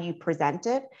 how you present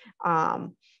it,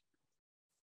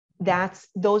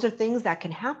 those are things that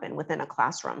can happen within a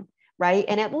classroom, right?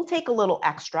 And it will take a little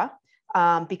extra,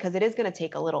 because it is going to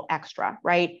take a little extra,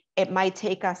 right? It might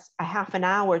take us a half an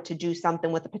hour to do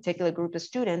something with a particular group of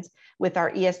students. With our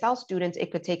ESL students,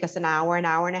 it could take us an hour and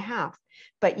a half,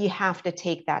 but you have to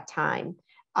take that time.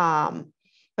 But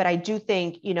I do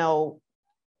think, you know,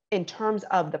 in terms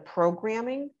of the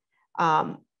programming,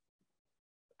 I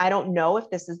don't know if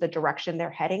this is the direction they're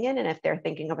heading in and if they're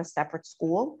thinking of a separate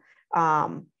school.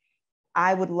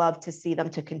 I would love to see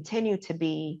them to continue to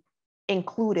be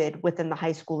included within the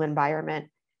high school environment,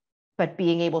 but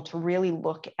being able to really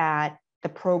look at the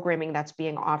programming that's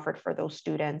being offered for those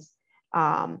students,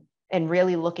 and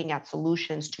really looking at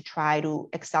solutions to try to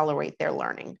accelerate their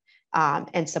learning,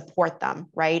 and support them,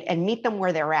 right? And meet them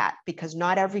where they're at, because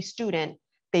not every student,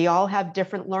 they all have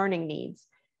different learning needs,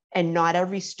 and not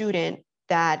every student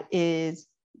that is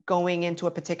going into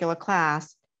a particular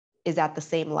class is at the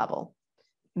same level.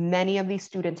 Many of these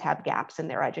students have gaps in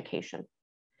their education.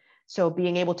 So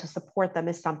being able to support them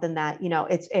is something that, you know,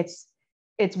 it's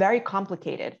very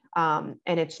complicated. And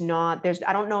it's not,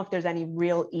 I don't know if there's any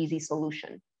real easy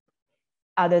solution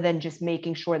other than just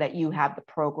making sure that you have the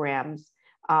programs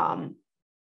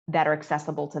that are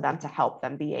accessible to them to help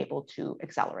them be able to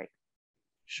accelerate.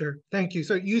 Sure, thank you.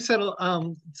 So you said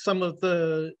some of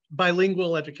the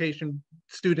bilingual education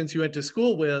students you went to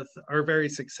school with are very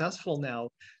successful now.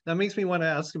 That makes me want to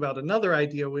ask about another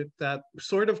idea that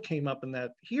sort of came up in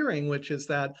that hearing, which is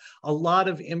that a lot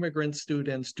of immigrant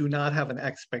students do not have an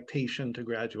expectation to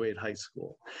graduate high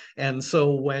school. And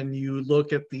so when you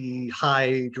look at the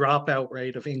high dropout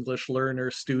rate of English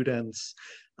learner students,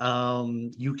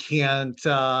 you can't,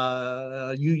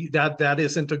 that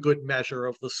isn't a good measure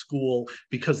of the school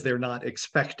because they're not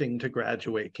expecting to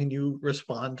graduate. Can you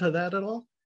respond to that at all?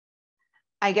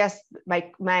 I guess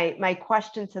my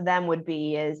question to them would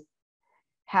be is,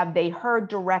 have they heard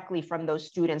directly from those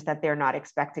students that they're not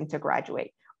expecting to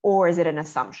graduate, or is it an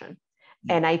assumption?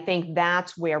 Yeah. And I think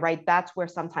that's where, right, that's where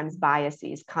sometimes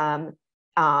biases come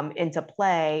into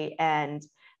play, and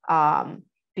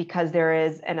because there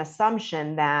is an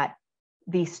assumption that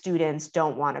these students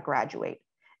don't want to graduate.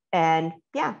 And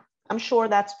yeah, I'm sure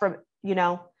that's for, you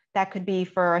know, that could be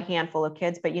for a handful of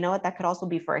kids, but you know what, that could also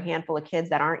be for a handful of kids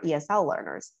that aren't ESL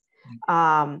learners.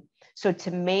 So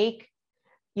to make,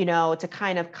 you know, to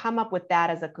kind of come up with that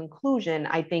as a conclusion,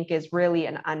 I think is really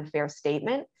an unfair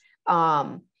statement.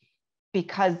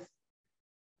 because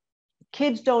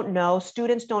kids don't know,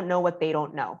 students don't know what they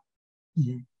don't know.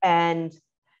 Mm-hmm. And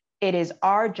it is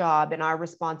our job and our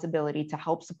responsibility to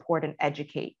help support and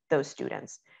educate those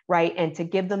students, right? And to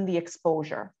give them the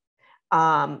exposure,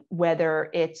 whether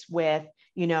it's with,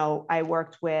 I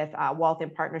worked with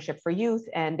Waltham Partnership for Youth,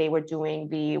 and they were doing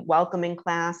the welcoming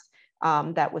class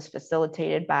that was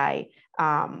facilitated by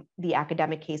the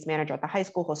academic case manager at the high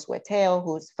school, Josue Teo,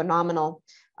 who's phenomenal.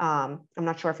 I'm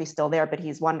not sure if he's still there, but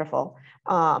he's wonderful.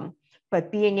 But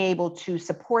being able to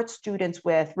support students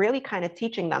with really kind of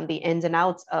teaching them the ins and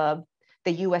outs of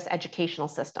the US educational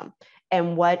system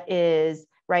and what is,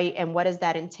 right, and what does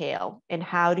that entail? And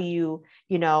how do you,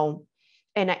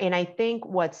 and I think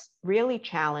what's really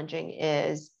challenging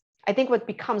is, I think what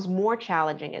becomes more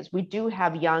challenging is we do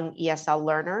have young ESL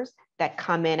learners that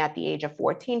come in at the age of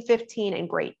 14, 15, and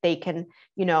great, they can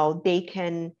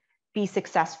be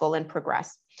successful and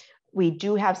progress. We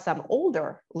do have some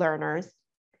older learners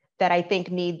that I think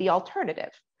need the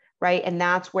alternative, right? And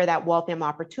that's where that Waltham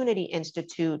Opportunity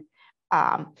Institute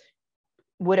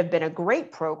would have been a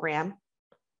great program,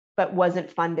 but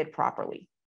wasn't funded properly.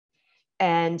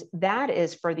 And that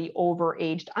is for the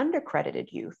overaged,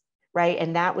 undercredited youth, right?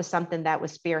 And that was something that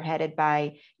was spearheaded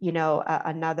by,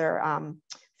 another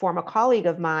former colleague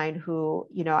of mine who,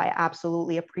 I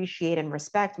absolutely appreciate and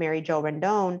respect, Mary Jo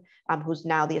Rendon, who's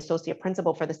now the associate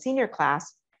principal for the senior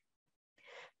class.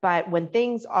 But when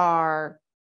things are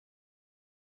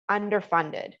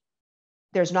underfunded,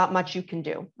 there's not much you can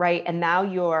do, right? And now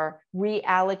you're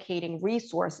reallocating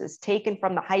resources taken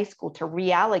from the high school to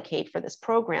reallocate for this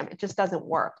program. It just doesn't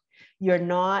work. You're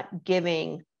not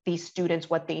giving these students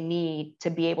what they need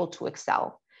to be able to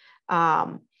excel.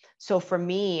 So for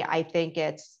me, I think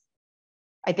it's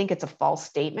a false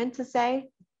statement to say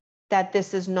that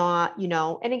this is not,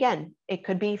 and again, it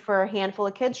could be for a handful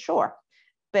of kids, sure.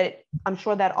 But I'm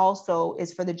sure that also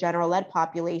is for the general ed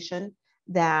population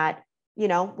that,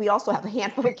 we also have a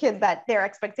handful of kids that their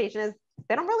expectation is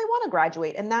they don't really want to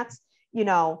graduate. And that's,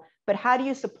 but how do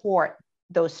you support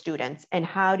those students? And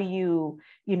how do you,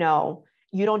 you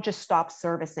don't just stop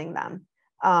servicing them.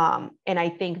 And I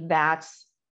think that's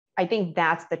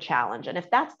the challenge. And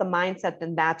if that's the mindset,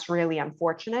 then that's really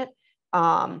unfortunate.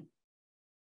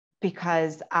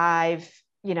 Because I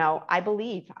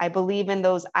believe in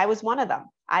those, I was one of them.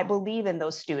 I believe in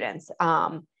those students.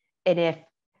 And if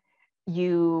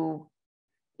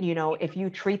if you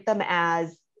treat them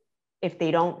as if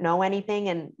they don't know anything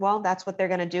and, well, that's what they're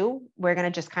going to do, we're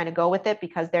going to just kind of go with it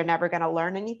because they're never going to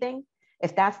learn anything.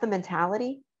 If that's the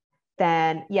mentality,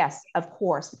 then yes, of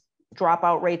course,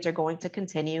 dropout rates are going to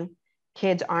continue.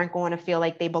 Kids aren't going to feel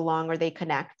like they belong or they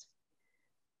connect.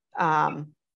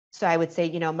 So I would say,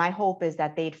 my hope is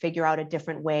that they'd figure out a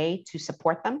different way to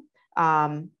support them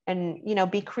and,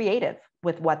 be creative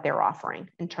with what they're offering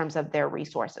in terms of their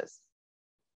resources.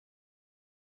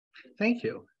 Thank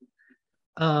you.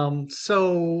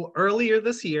 So earlier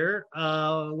this year,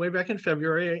 way back in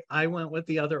February, I went with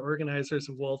the other organizers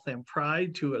of Waltham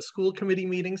Pride to a school committee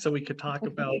meeting so we could talk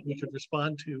about, we could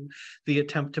respond to the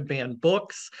attempt to ban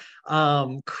books.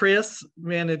 Chris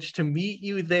managed to meet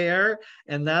you there,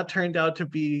 and that turned out to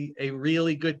be a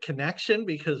really good connection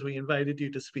because we invited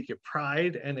you to speak at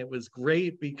Pride, and it was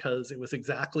great because it was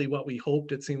exactly what we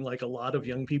hoped. It seemed like a lot of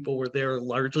young people were there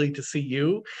largely to see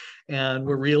you, and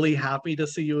we're really happy to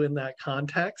see you in that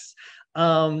context.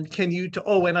 Can you,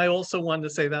 and I also wanted to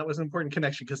say that was an important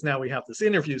connection because now we have this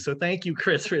interview. So thank you,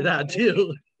 Chris, for that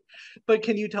too. But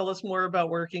can you tell us more about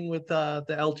working with the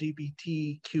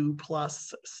LGBTQ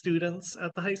plus students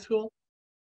at the high school?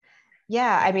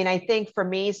 Yeah, I mean, I think for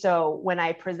me, so when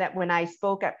I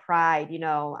spoke at Pride,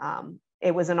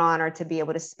 it was an honor to be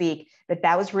able to speak, but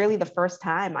that was really the first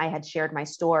time I had shared my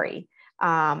story.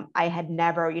 I had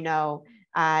never,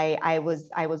 I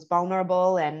was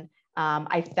vulnerable, and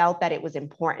I felt that it was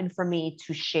important for me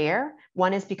to share.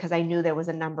 One is because I knew there was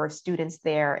a number of students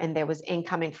there, and there was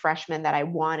incoming freshmen that I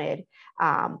wanted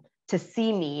to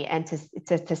see me and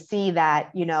to see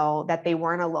that, that they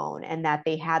weren't alone and that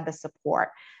they had the support.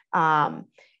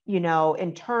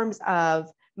 In terms of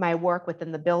my work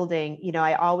within the building,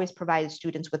 I always provided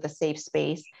students with a safe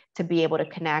space to be able to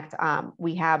connect.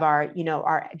 We have our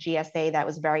GSA that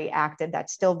was very active,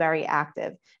 that's still very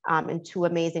active, and two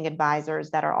amazing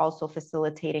advisors that are also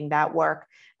facilitating that work.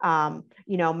 I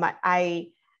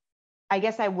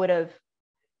guess I would have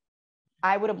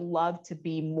loved to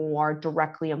be more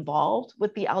directly involved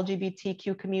with the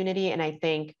LGBTQ community. And I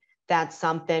think that's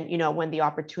something, when the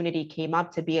opportunity came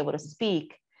up to be able to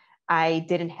speak, I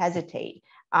didn't hesitate.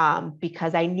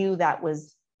 Because I knew that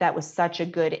was that was such a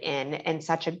good in and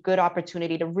such a good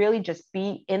opportunity to really just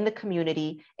be in the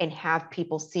community and have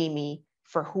people see me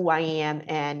for who I am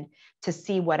and to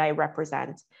see what I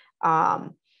represent.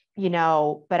 You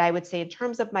know, but I would say in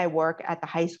terms of my work at the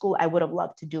high school, I would have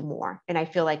loved to do more. And I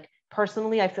feel like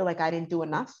personally, I feel like I didn't do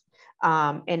enough.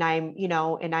 And I'm, you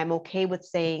know, and I'm okay with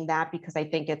saying that because I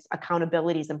think it's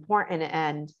accountability is important.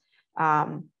 And,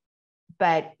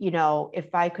 but, you know,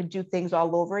 if I could do things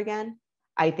all over again,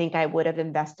 I think I would have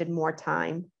invested more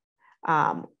time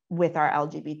with our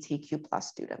LGBTQ plus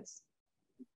students.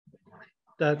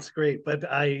 That's great, but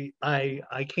I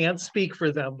can't speak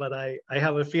for them, but I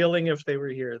have a feeling if they were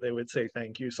here, they would say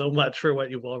thank you so much for what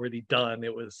you've already done.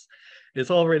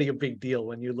 It's already a big deal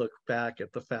when you look back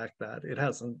at the fact that it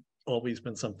hasn't always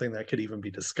been something that could even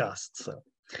be discussed. So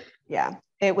yeah,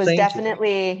 it was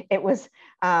definitely, it was,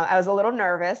 I was a little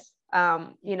nervous,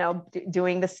 you know,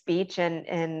 doing the speech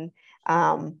and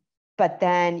but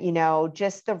then, you know,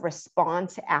 just the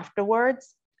response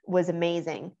afterwards was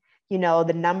amazing. You know,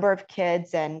 the number of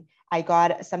kids, and I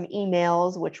got some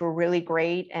emails, which were really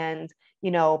great. And,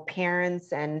 you know,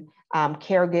 parents and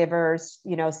caregivers,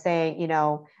 you know, saying, you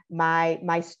know,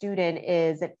 my student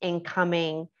is an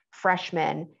incoming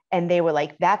freshman. And they were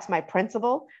like, that's my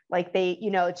principal. Like they,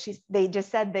 you know, they just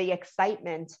said the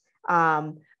excitement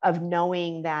of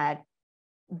knowing that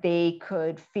they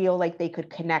could feel like they could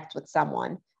connect with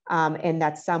someone and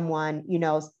that someone, you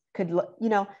know,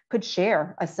 could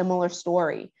share a similar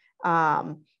story.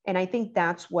 And I think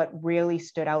that's what really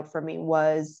stood out for me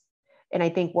was, and I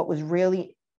think what was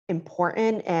really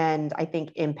important and I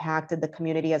think impacted the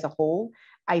community as a whole.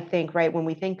 I think, right, when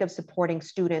we think of supporting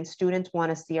students, students want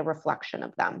to see a reflection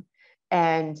of them.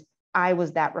 And I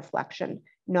was that reflection.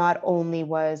 Not only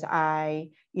was I,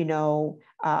 you know,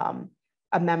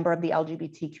 a member of the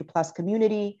LGBTQ plus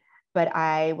community, but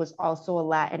I was also a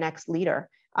Latinx leader.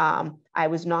 I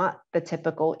was not the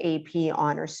typical AP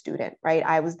honor student, right?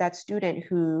 I was that student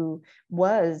who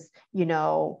was, you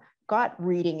know, got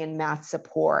reading and math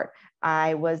support.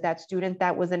 I was that student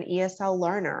that was an ESL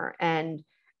learner. And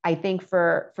I think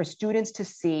for students to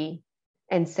see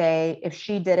and say, if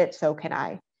she did it, so can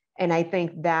I. And I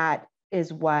think that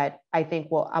is what I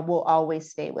think will always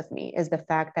stay with me, is the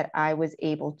fact that I was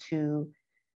able to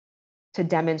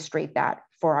demonstrate that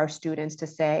for our students, to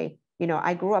say, you know,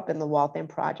 I grew up in the Waltham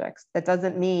projects. That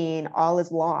doesn't mean all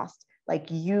is lost.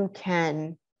 Like you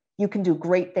can do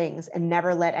great things and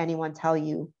never let anyone tell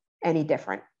you any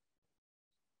different.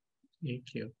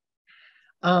 Thank you.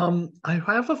 I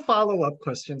have a follow-up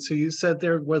question. So you said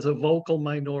there was a vocal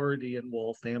minority in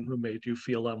Waltham who made you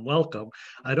feel unwelcome.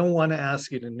 I don't want to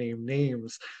ask you to name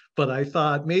names, but I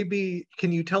thought maybe,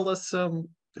 can you tell us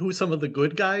who some of the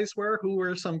good guys were? Who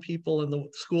were some people in the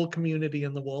school community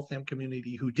and the Waltham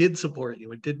community who did support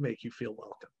you and did make you feel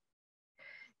welcome?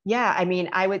 Yeah, I mean,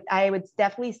 I would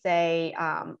definitely say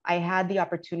I had the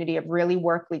opportunity of really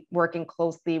working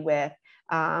closely with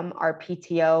our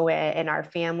PTO and our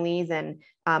families. And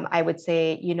I would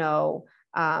say, you know,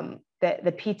 the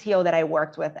PTO that I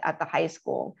worked with at the high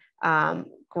school,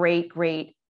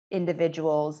 great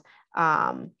individuals.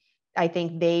 I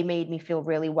think they made me feel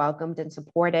really welcomed and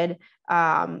supported.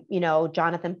 You know,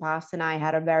 Jonathan Boss and I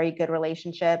had a very good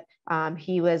relationship.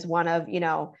 He was one of, you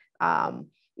know,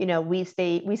 we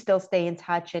still stay in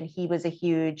touch, and he was a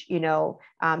huge, you know,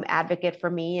 advocate for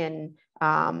me,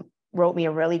 and wrote me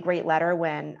a really great letter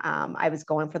when I was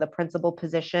going for the principal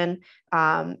position.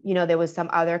 You know, there was some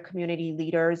other community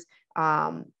leaders,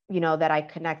 you know, that I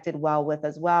connected well with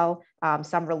as well.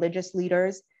 Some religious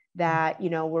leaders that, you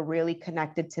know, were really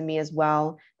connected to me as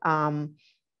well.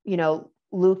 You know,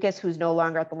 Lucas, who's no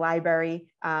longer at the library,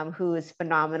 who is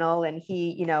phenomenal. And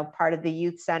he, you know, part of the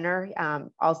youth center,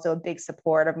 also a big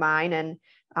support of mine. And,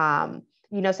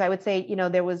 you know, so I would say, you know,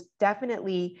 there was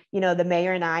definitely, you know, the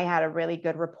mayor and I had a really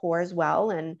good rapport as well.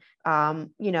 And,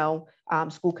 you know,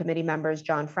 school committee members,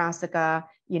 John Frasica,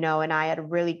 you know, and I had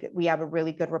we have a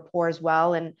really good rapport as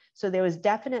well. And so there was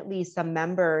definitely some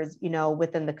members, you know,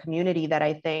 within the community that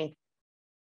I think,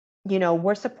 you know,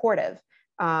 were supportive.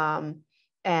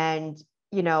 And,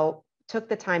 you know, took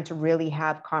the time to really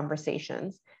have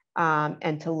conversations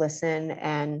and to listen,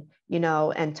 and, you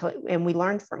know, and we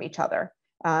learned from each other,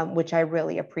 which I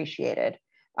really appreciated.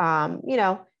 You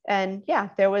know, and yeah,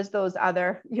 there was those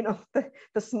other, you know,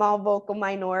 the small vocal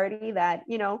minority that,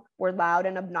 you know, were loud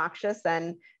and obnoxious,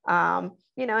 and,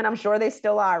 you know, and I'm sure they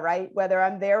still are, right? Whether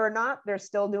I'm there or not, they're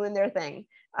still doing their thing.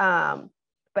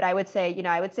 But I would say, you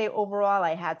know, overall,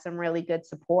 I had some really good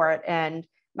support. And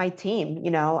my team,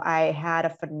 you know, I had a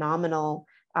phenomenal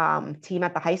team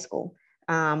at the high school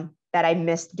that I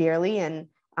missed dearly. And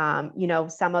You know,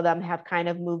 some of them have kind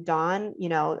of moved on. You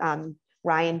know,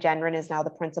 Ryan Gendron is now the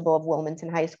principal of Wilmington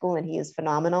High School, and he is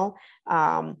phenomenal.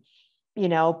 You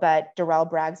know, but Darrell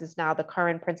Braggs is now the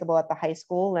current principal at the high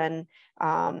school, and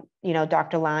you know,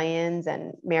 Dr. Lyons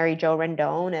and Mary Jo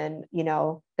Rendon, and you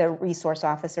know, the resource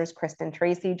officers, Kristen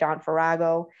Tracy, John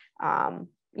Farrago,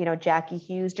 you know, Jackie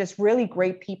Hughes, just really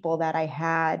great people that I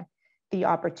had the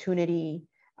opportunity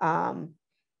to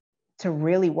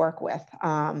really work with.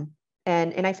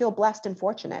 And I feel blessed and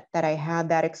fortunate that I had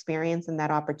that experience and that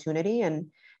opportunity. And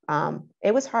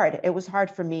it was hard. It was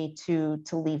hard for me to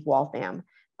leave Waltham.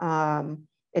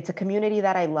 It's a community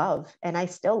that I love and I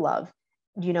still love,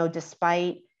 you know,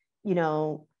 despite, you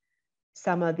know,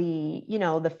 some of the, you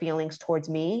know, the feelings towards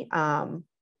me.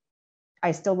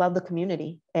 I still love the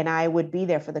community and I would be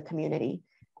there for the community.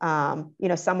 You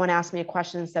know, someone asked me a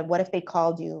question and said, what if they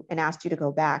called you and asked you to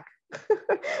go back?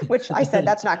 Which I said,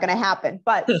 that's not going to happen,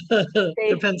 but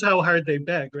depends how hard they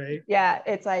beg, right? Yeah.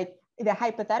 It's like the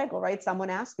hypothetical, right? Someone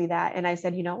asked me that. And I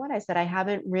said, you know what? I said, I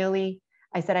haven't really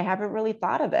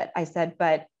thought of it. I said,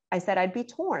 but I said, I'd be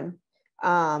torn,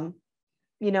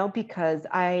 you know, because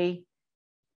I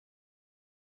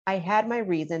had my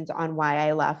reasons on why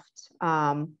I left,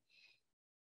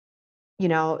 you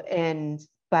know,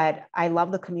 but I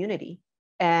love the community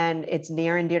and it's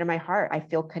near and dear to my heart. I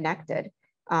feel connected.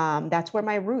 That's where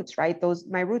my roots, right?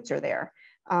 My roots are there.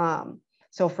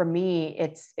 So for me,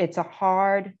 it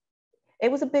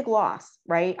was a big loss,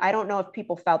 right? I don't know if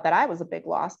people felt that I was a big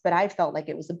loss, but I felt like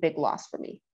it was a big loss for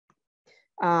me.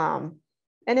 And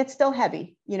it's still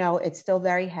heavy, you know, it's still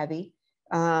very heavy.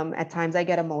 At times I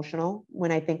get emotional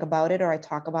when I think about it or I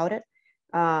talk about it.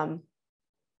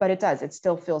 But it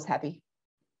still feels heavy.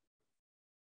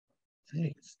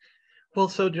 Thanks. Well,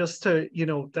 so just to, you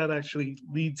know, that actually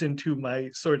leads into my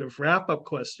sort of wrap-up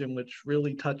question, which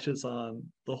really touches on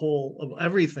the whole of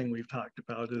everything we've talked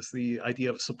about, is the idea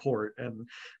of support, and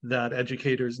that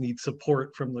educators need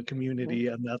support from the community,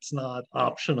 and that's not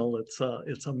optional.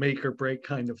 It's a make or break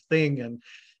kind of thing. And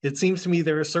it seems to me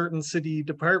there are certain city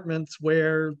departments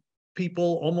where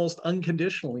people almost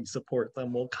unconditionally support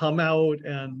them, will come out,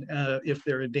 and if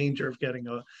they're in danger of getting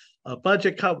a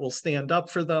budget cut, will stand up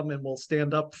for them, and will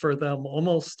stand up for them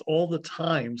almost all the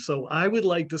time. So I would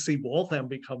like to see Waltham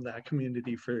become that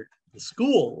community for the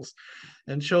schools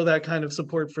and show that kind of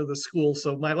support for the schools.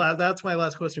 So that's my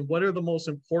last question. What are the most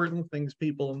important things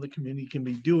people in the community can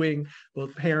be doing,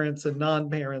 both parents and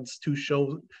non-parents, to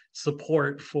show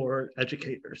support for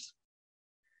educators?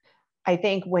 I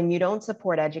think when you don't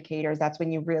support educators, that's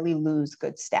when you really lose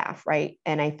good staff, right?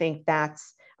 And I think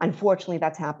unfortunately,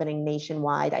 that's happening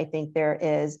nationwide. I think there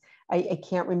is, I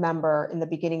can't remember, in the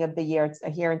beginning of the year, it's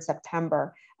here in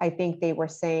September, I think they were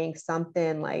saying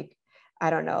something like, I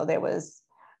don't know, there was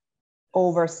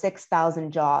over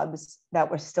 6,000 jobs that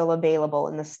were still available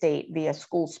in the state via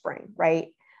School Spring, right?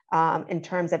 In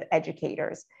terms of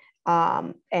educators.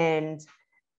 And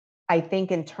I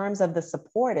think in terms of the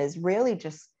support is really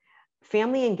just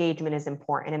family engagement is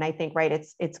important. And I think, right, it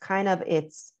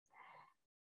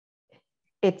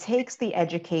takes the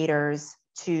educators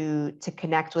to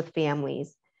connect with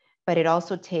families, but it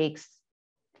also takes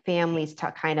families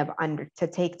to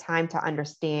take time to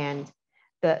understand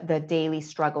the daily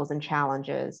struggles and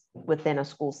challenges within a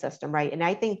school system, right? And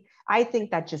I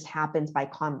think that just happens by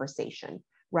conversation,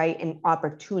 right? And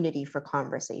opportunity for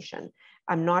conversation.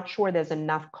 I'm not sure there's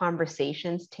enough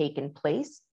conversations taking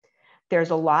place.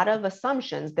 There's a lot of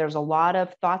assumptions. There's a lot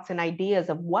of thoughts and ideas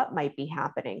of what might be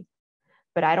happening.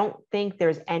 But I don't think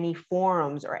there's any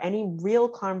forums or any real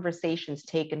conversations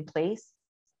taking place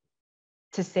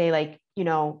to say, like, you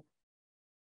know,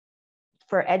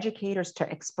 for educators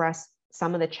to express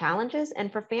some of the challenges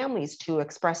and for families to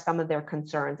express some of their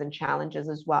concerns and challenges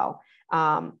as well.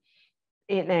 And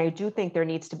I do think there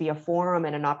needs to be a forum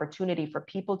and an opportunity for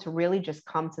people to really just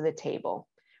come to the table,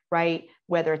 right?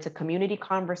 Whether it's a community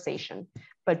conversation,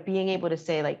 but being able to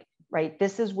say, like, right,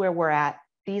 this is where we're at.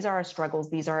 These are our struggles.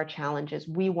 These are our challenges.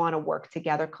 We want to work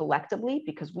together collectively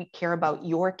because we care about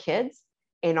your kids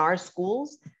in our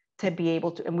schools to be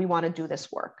able to, and we want to do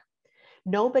this work.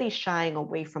 Nobody's shying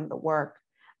away from the work.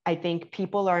 I think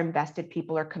people are invested,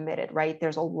 people are committed, right?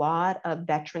 There's a lot of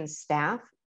veteran staff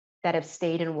that have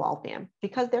stayed in Waltham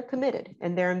because they're committed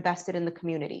and they're invested in the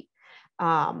community.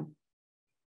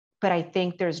 But I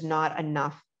think there's not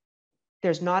enough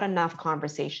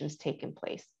conversations taking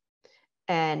place.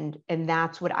 And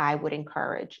that's what I would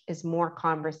encourage, is more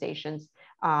conversations.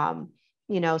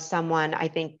 You know, I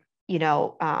think, you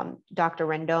know, Dr.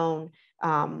 Rendon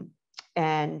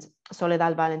and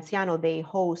Soledad Valenciano, they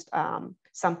host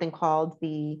something called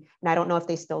and I don't know if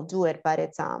they still do it, but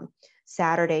it's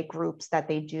Saturday groups that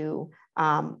they do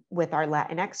with our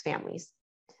Latinx families.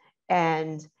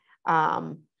 And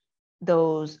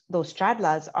those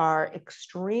charlas are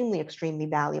extremely, extremely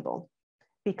valuable,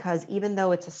 because even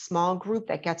though it's a small group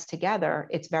that gets together,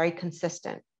 it's very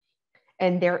consistent.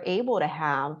 And they're able to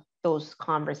have those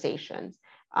conversations.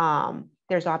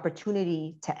 There's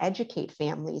opportunity to educate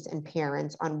families and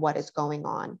parents on what is going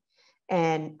on.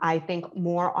 And I think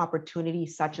more opportunity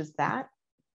such as that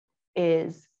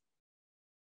is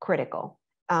critical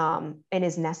and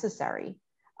is necessary.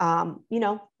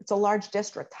 It's a large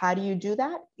district. How do you do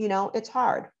that? It's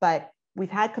hard, but we've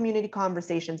had community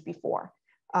conversations before.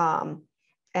 And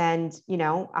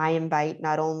I invite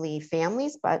not only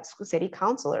families, but city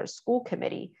councilors, school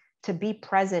committee to be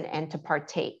present and to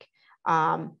partake,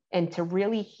 and to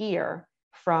really hear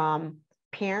from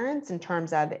parents in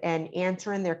terms of and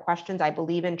answering their questions. I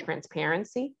believe in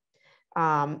transparency.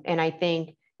 And I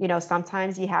think,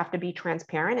 sometimes you have to be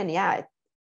transparent, and yeah,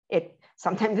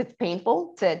 sometimes it's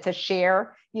painful to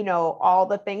share, all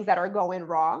the things that are going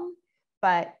wrong,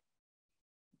 but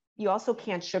you also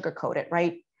can't sugarcoat it,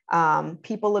 right?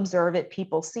 People observe it,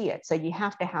 people see it. So you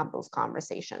have to have those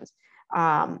conversations.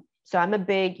 So I'm a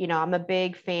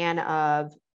big fan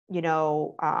of,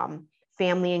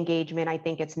 family engagement. I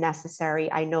think it's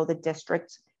necessary. I know the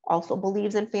district also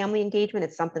believes in family engagement.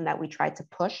 It's something that we try to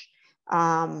push,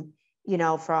 from,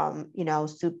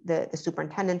 the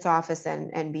superintendent's office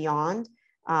and beyond.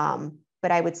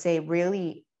 But I would say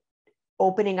really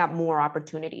opening up more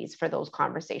opportunities for those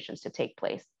conversations to take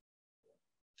place.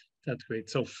 That's great.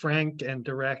 So frank and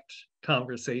direct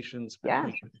conversations.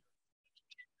 Yeah.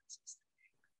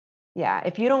 Yeah.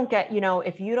 If you don't get,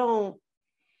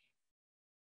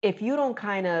 if you don't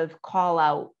kind of call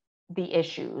out the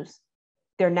issues,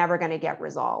 they're never going to get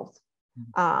resolved.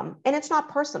 And it's not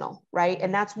personal, right?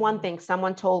 And that's one thing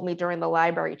someone told me during the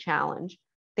library challenge.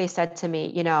 They said to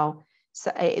me,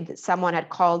 someone had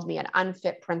called me an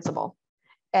unfit principal.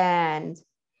 And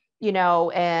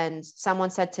and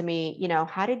someone said to me,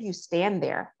 how did you stand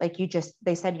there? Like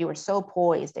they said you were so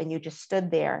poised and you just stood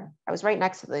there. I was right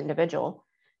next to the individual.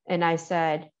 And I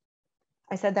said,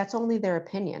 that's only their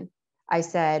opinion. I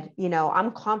said,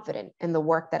 I'm confident in the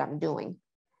work that I'm doing.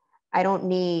 I don't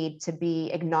need to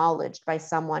be acknowledged by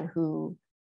someone who,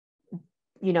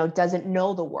 doesn't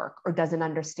know the work or doesn't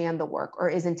understand the work or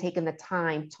isn't taking the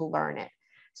time to learn it.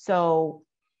 So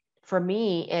for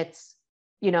me, it's,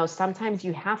 sometimes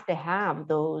you have to have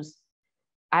those.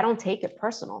 I don't take it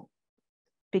personal,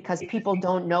 because people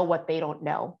don't know what they don't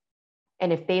know.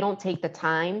 And if they don't take the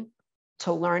time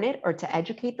to learn it or to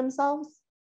educate themselves,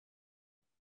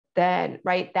 then,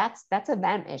 right, that's a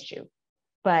them issue.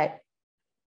 But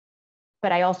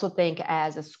I also think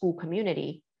as a school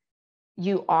community,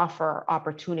 you offer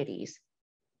opportunities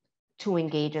to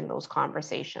engage in those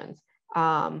conversations.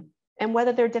 And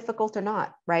whether they're difficult or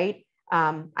not, right?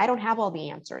 I don't have all the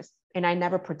answers, and I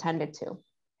never pretended to.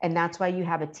 And that's why you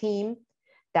have a team.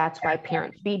 That's why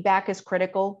parent feedback is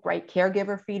critical, right?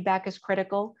 Caregiver feedback is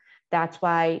critical. That's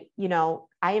why,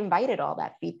 I invited all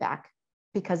that feedback,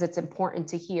 because it's important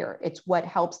to hear. It's what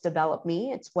helps develop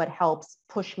me. It's what helps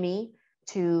push me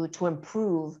to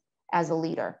improve as a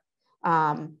leader.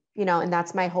 And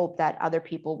that's my hope that other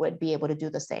people would be able to do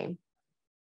the same.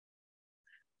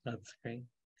 That's great.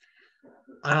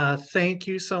 Thank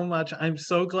you so much. I'm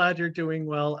so glad you're doing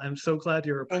well. I'm so glad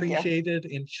you're appreciated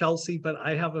in Chelsea, but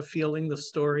I have a feeling the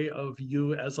story of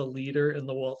you as a leader in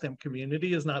the Waltham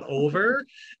community is not over,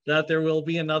 that there will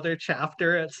be another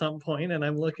chapter at some point, and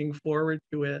I'm looking forward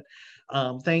to it.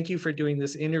 Thank you for doing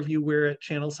this interview. We're at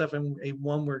Channel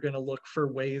 781. We're going to look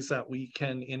for ways that we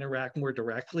can interact more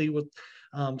directly with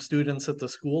students at the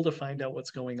school to find out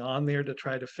what's going on there, to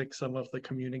try to fix some of the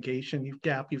communication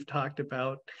gap you've talked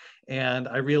about. And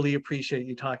I really appreciate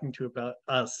you talking to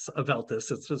us about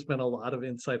this. It's just been a lot of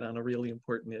insight on a really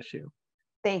important issue.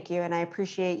 Thank you. And I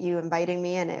appreciate you inviting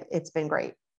me, and it's been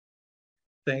great.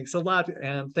 Thanks a lot.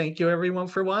 And thank you everyone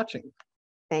for watching.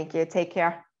 Thank you. Take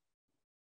care.